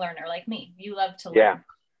lifelong learner like me. You love to learn.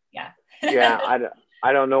 Yeah. Yeah.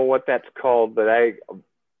 I don't know what that's called, but I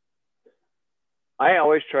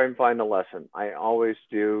always try and find a lesson. I always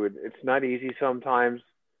do. It's not easy sometimes.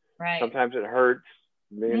 Right. Sometimes it hurts,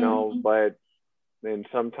 but then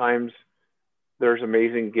sometimes there's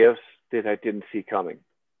amazing gifts that I didn't see coming,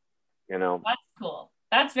 That's cool.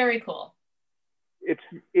 That's very cool. It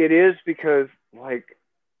is, because, like,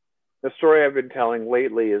 the story I've been telling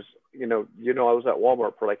lately is, I was at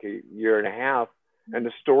Walmart for like a year and a half, and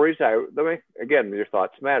the stories again, your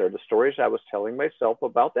thoughts matter. The stories I was telling myself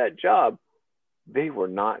about that job, they were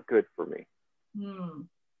not good for me.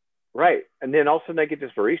 Right. And then all of a sudden I get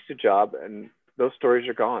this barista job, and those stories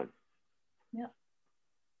are gone. Yeah.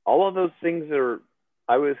 All of those things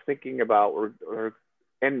I was thinking about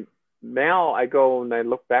and now I go and I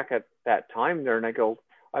look back at that time there, and I go,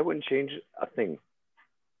 I wouldn't change a thing.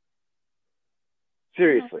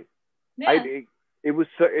 Seriously. Yeah.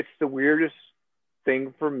 It's the weirdest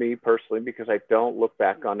thing for me personally, because I don't look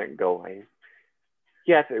back on it and go,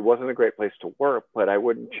 yes, it wasn't a great place to work, but I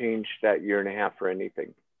wouldn't change that year and a half for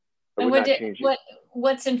anything.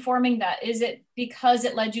 What's informing that? Is it because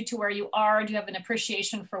it led you to where you are? Do you have an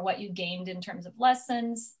appreciation for what you gained in terms of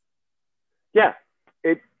lessons? Yeah,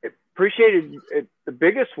 it appreciated it. The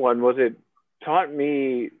biggest one was it taught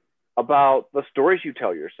me about the stories you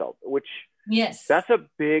tell yourself, which, yes, that's a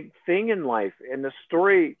big thing in life. And the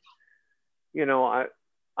story,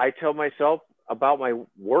 I tell myself about my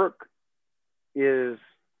work was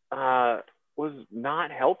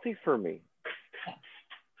not healthy for me.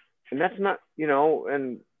 And that's not,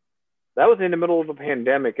 and that was in the middle of a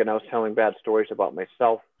pandemic, and I was telling bad stories about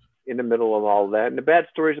myself in the middle of all that, and the bad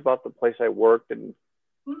stories about the place I worked. And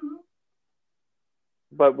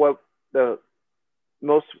but what the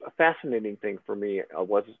most fascinating thing for me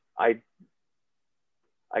was I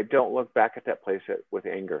don't look back at that place with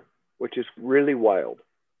anger, which is really wild,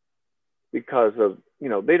 because of,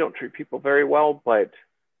 they don't treat people very well, but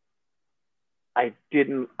I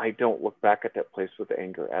don't look back at that place with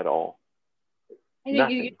anger at all. I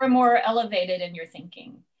think you were more elevated in your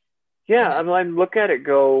thinking. Yeah, I look at it,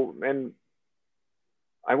 go, and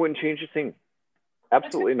I wouldn't change a thing.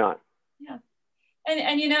 Absolutely not. Yeah.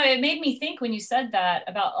 And it made me think when you said that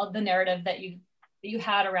about the narrative that you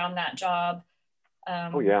had around that job.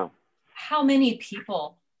 Oh yeah. how many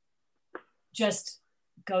people just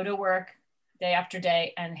go to work day after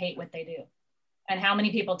day and hate what they do? And how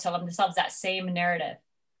many people tell themselves that same narrative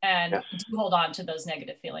and Yes. do hold on to those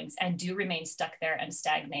negative feelings and do remain stuck there and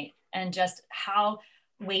stagnate, and just how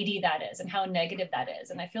weighty that is and how negative that is.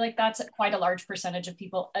 And I feel like that's quite a large percentage of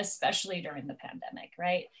people, especially during the pandemic,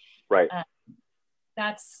 right? Right.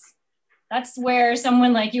 That's where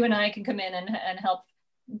someone like you and I can come in and help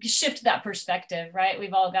shift that perspective, right?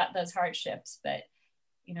 We've all got those hardships, but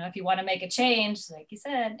you know, if you want to make a change, like you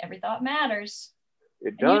said, every thought matters.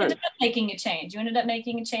 It And you does. ended up making a change. You ended up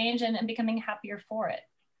making a change and becoming happier for it.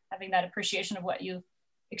 Having that appreciation of what you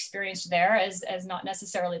experienced there as not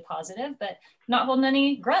necessarily positive, but not holding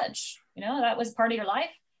any grudge. You know, that was part of your life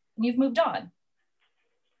and you've moved on.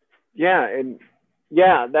 Yeah. And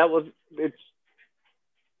yeah, it's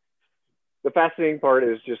the fascinating part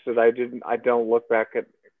is just that I don't look back at,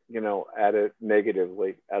 at it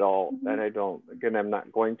negatively at all. Mm-hmm. And I'm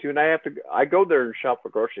not going to, and I go there and shop for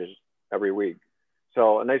groceries every week.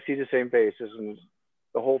 So, and I see the same faces and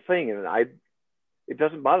the whole thing, and it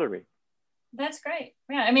doesn't bother me. That's great.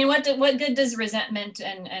 Yeah. I mean, what good does resentment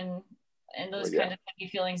and those kind of heavy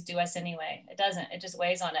feelings do us anyway? It doesn't. It just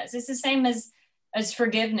weighs on us. It's the same as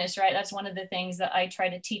forgiveness, right? That's one of the things that I try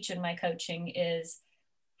to teach in my coaching is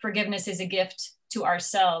forgiveness is a gift to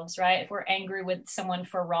ourselves, right? If we're angry with someone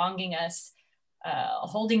for wronging us,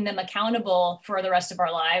 holding them accountable for the rest of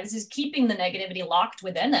our lives is keeping the negativity locked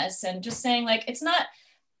within us, and just saying, like, it's not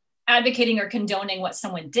advocating or condoning what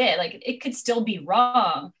someone did. Like, it could still be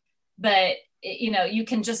wrong, but you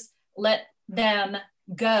can just let them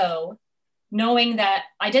go, knowing that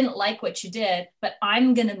I didn't like what you did, but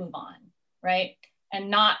I'm going to move on, right? And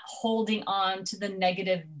not holding on to the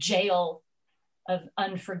negative jail of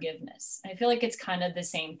unforgiveness. I feel like it's kind of the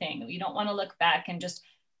same thing. You don't want to look back and just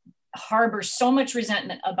harbor so much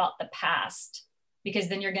resentment about the past, because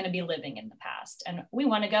then you're going to be living in the past, and we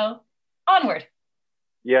want to go onward.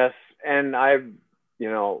 Yes. And I've,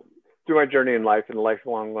 through my journey in life and a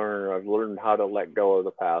lifelong learner, I've learned how to let go of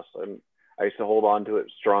the past. And I used to hold on to it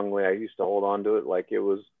strongly. I used to hold on to it like it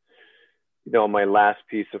was, my last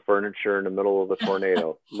piece of furniture in the middle of the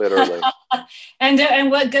tornado, literally.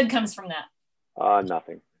 And what good comes from that?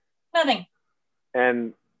 Nothing. Nothing.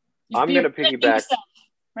 And I'm going to piggyback. Yourself,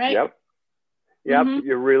 right? Yep. Mm-hmm.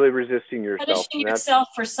 You're really resisting yourself. Punishing yourself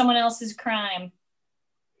for someone else's crime.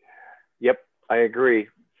 Yep, I agree.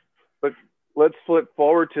 But let's flip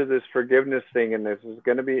forward to this forgiveness thing, and this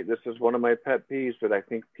is one of my pet peeves, but I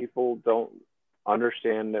think people don't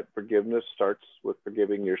understand that forgiveness starts with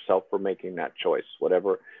forgiving yourself for making that choice.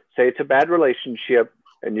 Whatever, say it's a bad relationship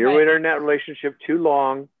and you're in that relationship too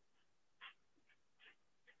long,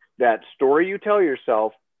 that story you tell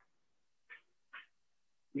yourself,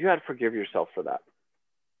 you got to forgive yourself for that.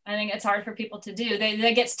 I think it's hard for people to do.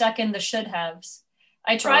 They get stuck in the should haves.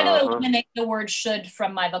 I try to eliminate the word should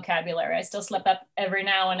from my vocabulary. I still slip up every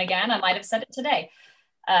now and again. I might have said it today.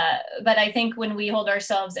 But I think when we hold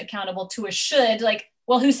ourselves accountable to a should, like,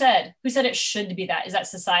 well, who said it should be that? Is that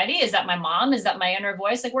society? Is that my mom? Is that my inner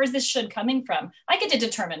voice? Like, where's this should coming from? I get to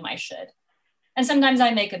determine my should. And sometimes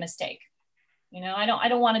I make a mistake. I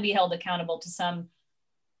don't want to be held accountable to some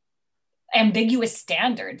ambiguous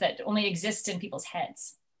standard that only exists in people's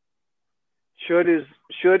heads.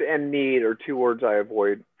 Should and need are two words I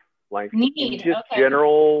avoid. Like, need, just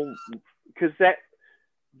general, because that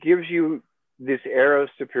gives you this air of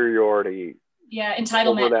superiority. Yeah,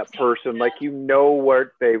 entitlement over that person. Yeah. Like,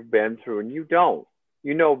 what they've been through, and you don't.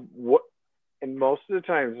 What, and most of the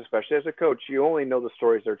times, especially as a coach, you only know the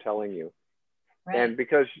stories they're telling you. Right. And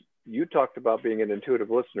because you talked about being an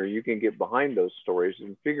intuitive listener, you can get behind those stories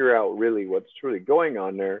and figure out really what's truly going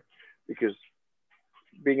on there, because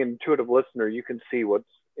being an intuitive listener, you can see what's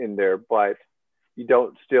in there, but you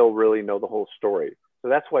don't still really know the whole story. So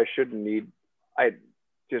that's why should and need, I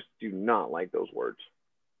just do not like those words.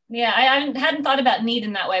 Yeah, I hadn't thought about need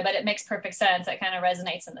in that way, but it makes perfect sense. It kind of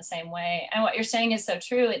resonates in the same way. And what you're saying is so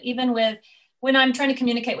true. Even when I'm trying to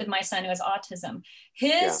communicate with my son who has autism,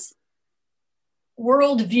 his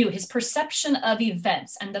worldview, his perception of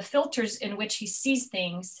events and the filters in which he sees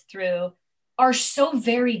things through are so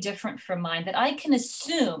very different from mine that I can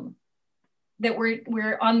assume that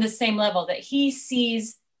we're on the same level, that he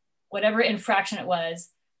sees whatever infraction it was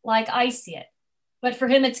like I see it. But for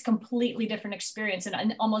him, it's a completely different experience,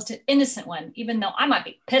 and almost an innocent one, even though I might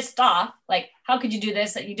be pissed off, like, how could you do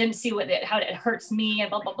this? That you didn't see how it hurts me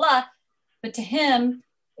and blah, blah, blah. But to him,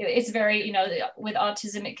 it's very, with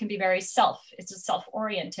autism, it can be very it's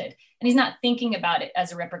self-oriented. And he's not thinking about it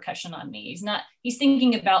as a repercussion on me. He's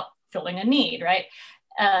thinking about filling a need, right?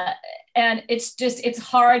 Uh, and it's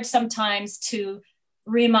hard sometimes to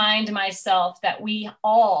remind myself that we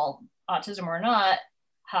all, autism or not,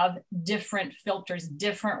 have different filters,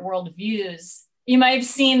 different worldviews. You might have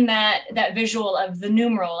seen that visual of the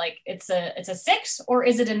numeral, like it's a 6 or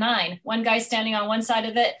is it a 9? One guy standing on one side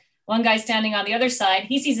of it, one guy standing on the other side.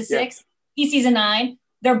 He sees a 6, he sees a 9.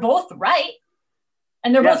 They're both right,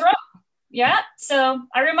 and they're both wrong. Yeah. So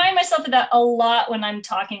I remind myself of that a lot when I'm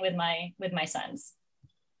talking with my sons.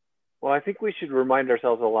 Well, I think we should remind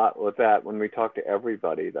ourselves a lot with that when we talk to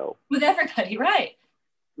everybody, though. With everybody, right?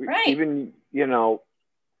 Right. Even,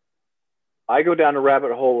 I go down a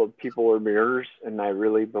rabbit hole of people are mirrors, and I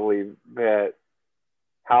really believe that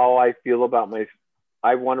how I feel about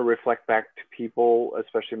I want to reflect back to people,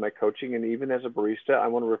 especially my coaching, and even as a barista, I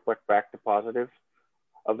want to reflect back the positive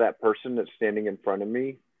of that person that's standing in front of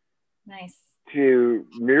me. Nice. To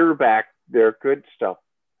mirror back their good stuff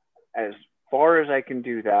as far as I can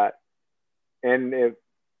do that. And if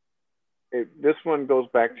this one goes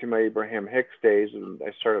back to my Abraham Hicks days, and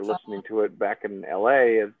I started listening to it back in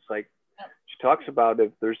LA, it's like she talks about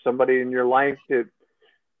if there's somebody in your life that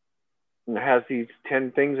has these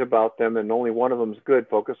 10 things about them and only one of them's good,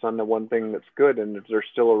 focus on the one thing that's good. And if they're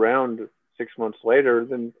still around 6 months later,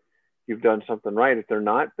 then you've done something right. If they're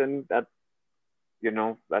not, then that's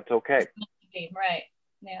okay. Right.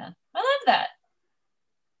 Yeah. I love that.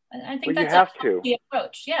 I think that's you have to. The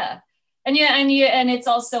approach. Yeah. And it's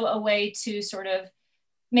also a way to sort of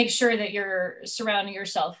make sure that you're surrounding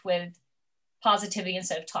yourself with positivity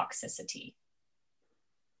instead of toxicity.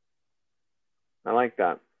 I like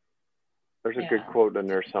that. There's a good quote in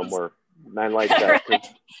there somewhere. And I like that. Right.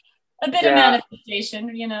 A bit of manifestation,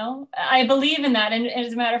 I believe in that. And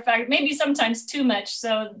as a matter of fact, maybe sometimes too much.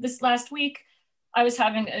 So this last week, I was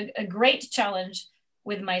having a great challenge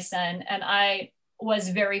with my son, and I was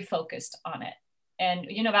very focused on it. And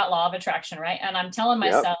you know about law of attraction, right? And I'm telling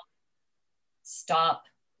myself, stop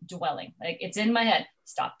dwelling. Like, it's in my head.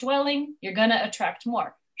 Stop dwelling. You're going to attract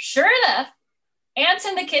more. Sure enough, ants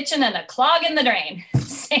in the kitchen and a clog in the drain.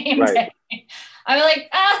 Same day. I'm like,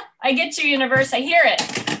 I get you, universe. I hear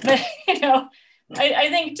it. But, I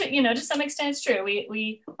think, to some extent it's true.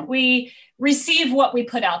 We receive what we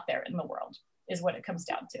put out there in the world is what it comes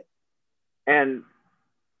down to. And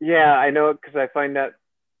I know it because I find that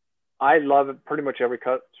I love it. Pretty much every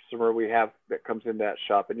customer we have that comes in that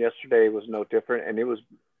shop. And yesterday was no different. And it was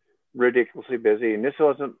ridiculously busy. And this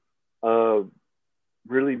wasn't a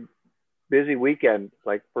really busy weekend,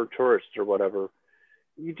 like for tourists or whatever.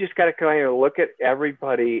 You just got to kind of look at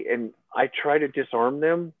everybody, and I try to disarm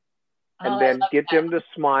them and then get them to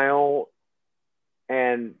smile.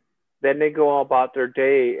 And then they go all about their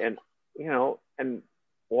day and, and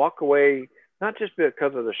walk away, not just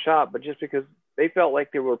because of the shop, but just because they felt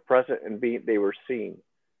like they were present and they were seen.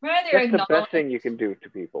 Right, that's the best thing you can do to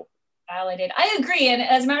people. Validated. I agree. And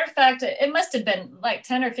as a matter of fact, it must have been like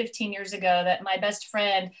 10 or 15 years ago that my best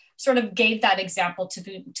friend sort of gave that example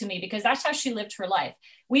to me, because that's how she lived her life.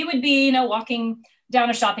 We would be, walking down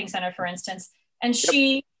a shopping center, for instance, and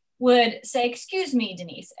she would say, "Excuse me,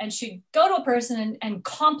 Denise." And she'd go to a person and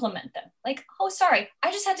compliment them. Like, "Oh, sorry,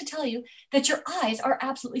 I just had to tell you that your eyes are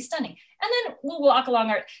absolutely stunning." And then we'll walk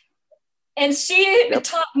along and she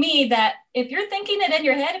taught me that if you're thinking it in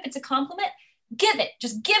your head, if it's a compliment, give it.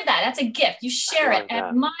 Just give that. That's a gift. You share it.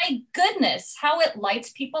 And my goodness, how it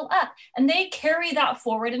lights people up. And they carry that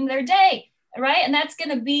forward in their day, right? And that's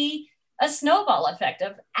going to be a snowball effect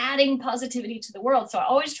of adding positivity to the world. So I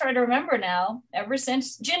always try to remember now, ever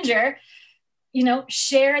since Ginger,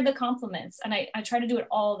 share the compliments. And I try to do it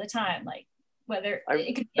all the time, like whether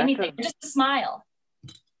it could be anything, just a smile.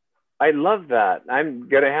 I love that. I'm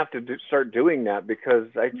going to have to start doing that, because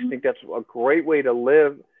I think that's a great way to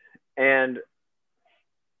live. And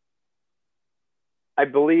I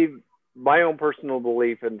believe, my own personal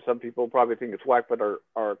belief, and some people probably think it's whack, but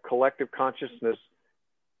our collective consciousness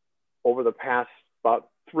over the past about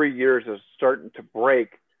 3 years is starting to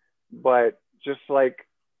break. But just like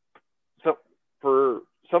for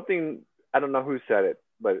something, I don't know who said it,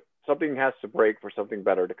 but something has to break for something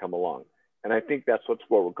better to come along. And I think that's what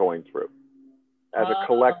we're going through as a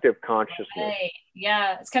collective consciousness. Right.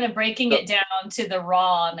 Yeah, it's kind of breaking it down to the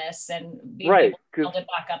rawness and being able to build it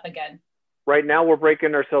back up again. Right now we're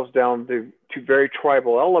breaking ourselves down to very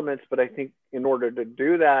tribal elements, but I think in order to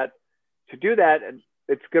do that,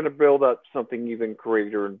 it's going to build up something even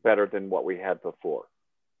greater and better than what we had before.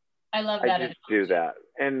 I love that. I just do that.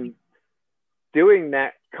 And doing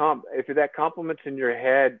that, if that compliment's in your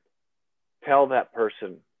head, tell that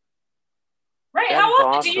person. Right. How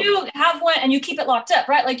often do you have one and you keep it locked up,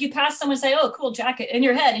 right? Like you pass someone and say, "Oh, cool jacket," in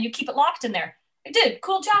your head, and you keep it locked in there. Dude,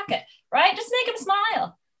 cool jacket, right? Just make them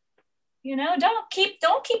smile. You know, don't keep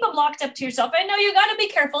them locked up to yourself. I know you got to be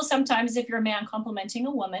careful sometimes if you're a man complimenting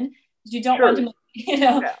a woman, because you don't want to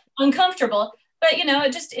make, uncomfortable. But you know,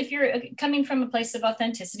 just if you're coming from a place of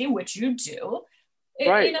authenticity, which you do,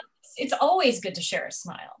 Right. you know, it's always good to share a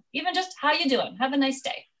smile. Even just how you doing? Have a nice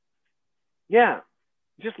day. Yeah.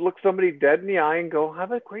 Just look somebody dead in the eye and go,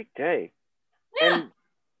 have a great day. Yeah. And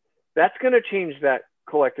that's going to change that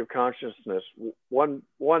collective consciousness one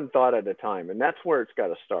thought at a time. And that's where it's got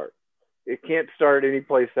to start. It can't start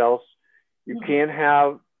anyplace else. You can't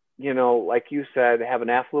have, you know, like you said, have an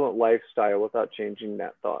affluent lifestyle without changing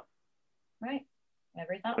that thought. Right.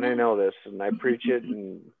 Every thought. And I know this, and I preach it,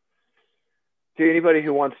 and to anybody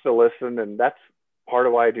who wants to listen, and that's part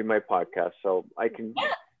of why I do my podcast, so I can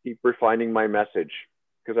keep refining my message,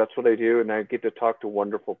 because that's what I do, and I get to talk to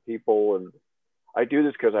wonderful people, and I do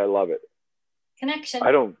this because I love it. Connection.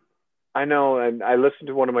 I know, and I listened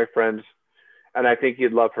to one of my friends, and I think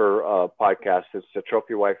you'd love her podcast. It's the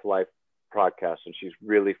Trophy Wife Life podcast, and she's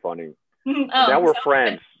really funny. Now we're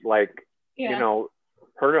friends. Good. Like, you know,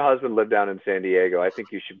 her and her husband live down in San Diego. I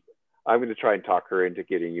think you should. I'm going to try and talk her into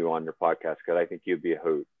getting you on your podcast, because I think you'd be a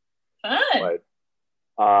hoot. Fun.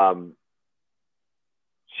 But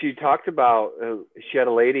she talked about, she had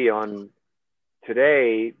a lady on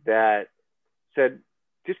today that said,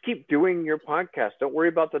 just keep doing your podcast. Don't worry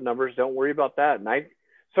about the numbers. Don't worry about that. And I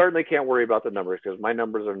certainly can't worry about the numbers, because my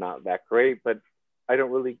numbers are not that great, but I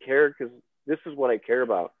don't really care, because this is what I care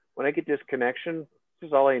about. When I get this connection, this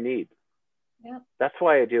is all I need. Yeah. That's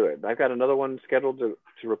why I do it. I've got another one scheduled to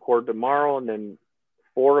record tomorrow, and then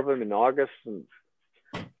 4 of them in August. And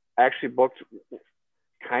I actually booked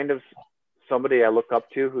kind of somebody I look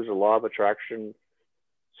up to, who's a law of attraction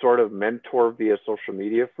sort of mentor via social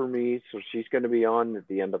media for me. So she's going to be on at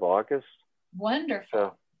the end of August. Wonderful.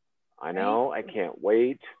 So I know, I can't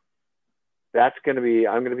wait. I'm going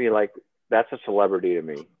to be like, that's a celebrity to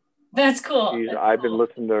me. That's cool. I've been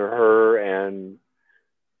listening to her, and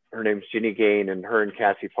her name's Ginny Gain, and her and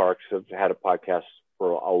Cassie Parks have had a podcast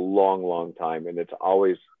for a long, long time, and it's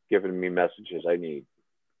always given me messages I need.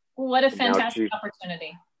 What a fantastic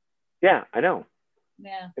opportunity. Yeah, I know.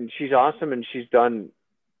 Yeah. And she's awesome, and she's done,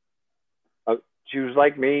 she was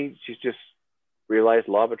like me. She's just realized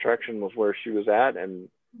law of attraction was where she was at, and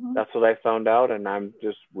that's what I found out, and I'm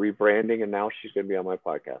just rebranding, and now she's going to be on my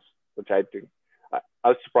podcast, which I think, I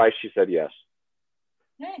was surprised she said yes.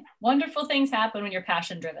 Hey, wonderful things happen when you're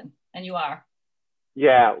passion driven, and you are.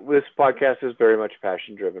 Yeah, this podcast is very much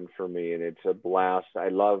passion driven for me, and it's a blast. I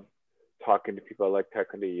love talking to people. I like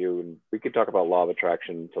talking to you, and we could talk about law of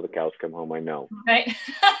attraction until the cows come home. I know. Right.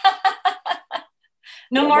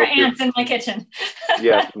 No more ants in my kitchen.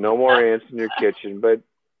 Yes, no more ants in your kitchen. But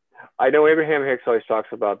I know Abraham Hicks always talks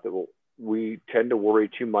about that we tend to worry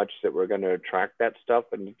too much that we're going to attract that stuff,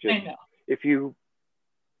 and just, I know. if you,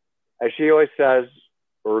 as she always says,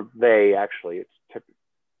 or they actually, it's typical,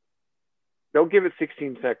 don't give it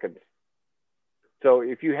 16 seconds. So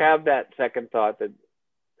if you have that second thought, that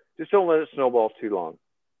just don't let it snowball too long.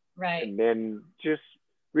 Right. And then just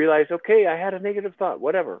realize, okay, I had a negative thought,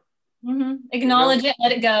 whatever. Acknowledge it,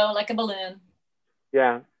 let it go like a balloon.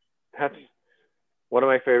 Yeah. That's one of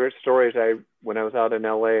my favorite stories. When I was out in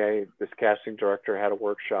LA, this casting director had a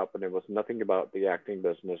workshop, and it was nothing about the acting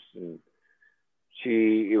business. And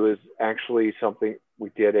it was actually something, we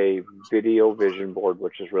did a video vision board,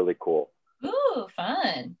 which is really cool. Ooh,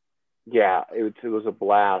 fun. Yeah, it was a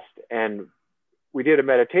blast. And we did a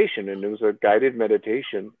meditation, and it was a guided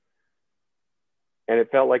meditation. And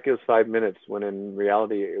it felt like it was 5 minutes, when in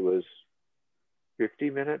reality it was 50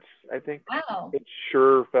 minutes, I think. Wow. It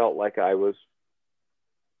sure felt like it was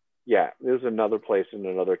another place and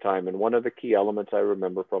another time. And one of the key elements I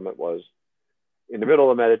remember from it was, in the middle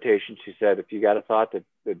of meditation, she said, if you got a thought that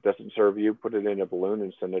doesn't serve you, put it in a balloon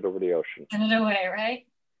and send it over the ocean. Send it away, right?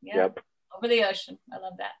 Yeah. Yep. Over the ocean. I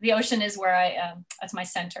love that. The ocean is where that's my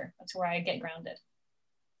center. That's where I get grounded.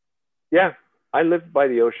 Yeah. I live by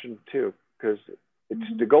the ocean too, because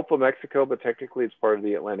it's the Gulf of Mexico, but technically it's part of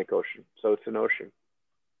the Atlantic Ocean. So it's an ocean.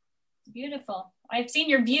 Beautiful. I've seen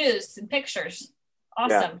your views and pictures.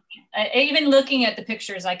 Awesome. Yeah. Even looking at the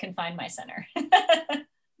pictures, I can find my center.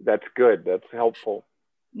 That's good. That's helpful.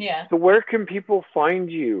 Yeah. So where can people find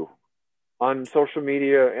you on social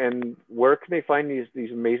media, and where can they find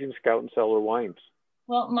these amazing Scout and Cellar wines?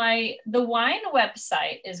 Well, the wine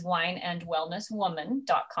website is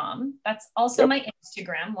wineandwellnesswoman.com. That's also my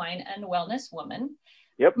Instagram, Wine and Wellness Woman.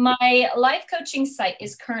 Yep. My life coaching site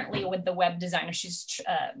is currently with the web designer. She's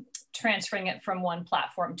transferring it from one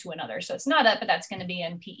platform to another. So it's not up, but that's going to be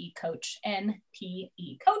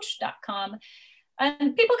npecoach.com.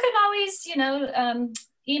 And people can always,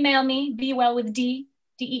 email me, be well with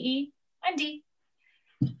D-E-E, I'm D,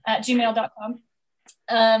 at gmail.com.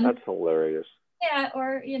 That's hilarious. Yeah,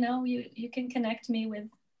 or, you can connect me with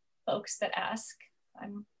folks that ask.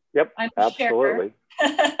 I'm absolutely.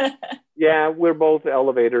 Yeah, we're both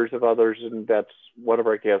elevators of others, and that's one of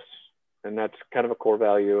our gifts, and that's kind of a core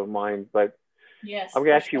value of mine. But yes, I'm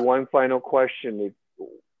going to ask you one final question.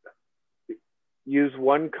 Use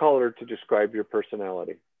one color to describe your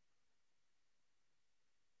personality.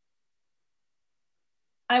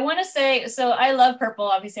 I want to say, so I love purple.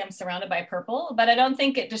 Obviously, I'm surrounded by purple, but I don't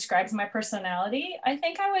think it describes my personality. I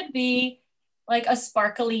think I would be like a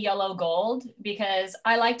sparkly yellow gold, because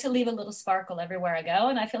I like to leave a little sparkle everywhere I go.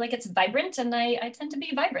 And I feel like it's vibrant, and I tend to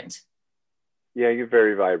be vibrant. Yeah, you're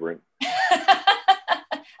very vibrant.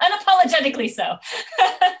 Unapologetically so.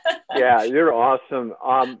 Yeah, you're awesome.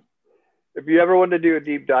 If you ever want to do a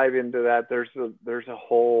deep dive into that, there's a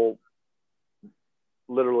whole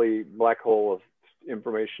literally black hole of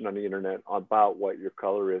information on the internet about what your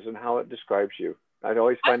color is and how it describes you. I'd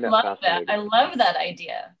always find that fascinating. I love that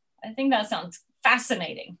idea. I think that sounds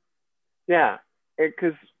fascinating. Yeah,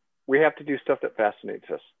 because we have to do stuff that fascinates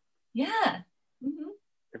us. Yeah. Mm-hmm.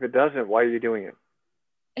 If it doesn't, why are you doing it?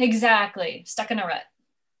 Exactly. Stuck in a rut.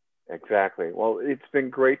 Exactly. Well, it's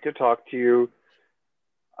been great to talk to you.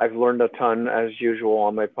 I've learned a ton, as usual,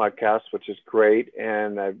 on my podcast, which is great.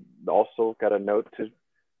 And I've also got a note to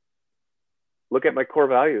look at my core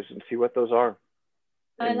values and see what those are.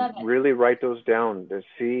 I love it. Really write those down to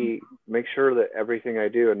see, make sure that everything I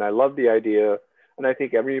do, and I love the idea, and I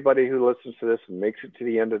think everybody who listens to this and makes it to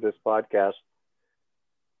the end of this podcast,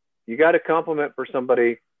 you got a compliment for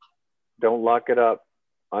somebody, don't lock it up,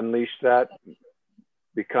 unleash that,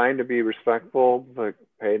 be kind to be respectful, but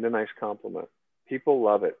pay it a nice compliment. People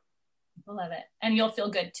love it. People love it. And you'll feel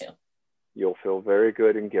good too. You'll feel very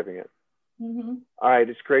good in giving it. Mm-hmm. All right.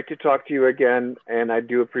 It's great to talk to you again. And I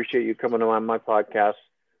do appreciate you coming on my podcast.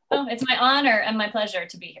 Oh, it's my honor and my pleasure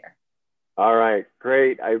to be here. All right.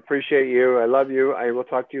 Great. I appreciate you. I love you. I will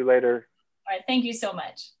talk to you later. All right. Thank you so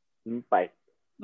much. Bye.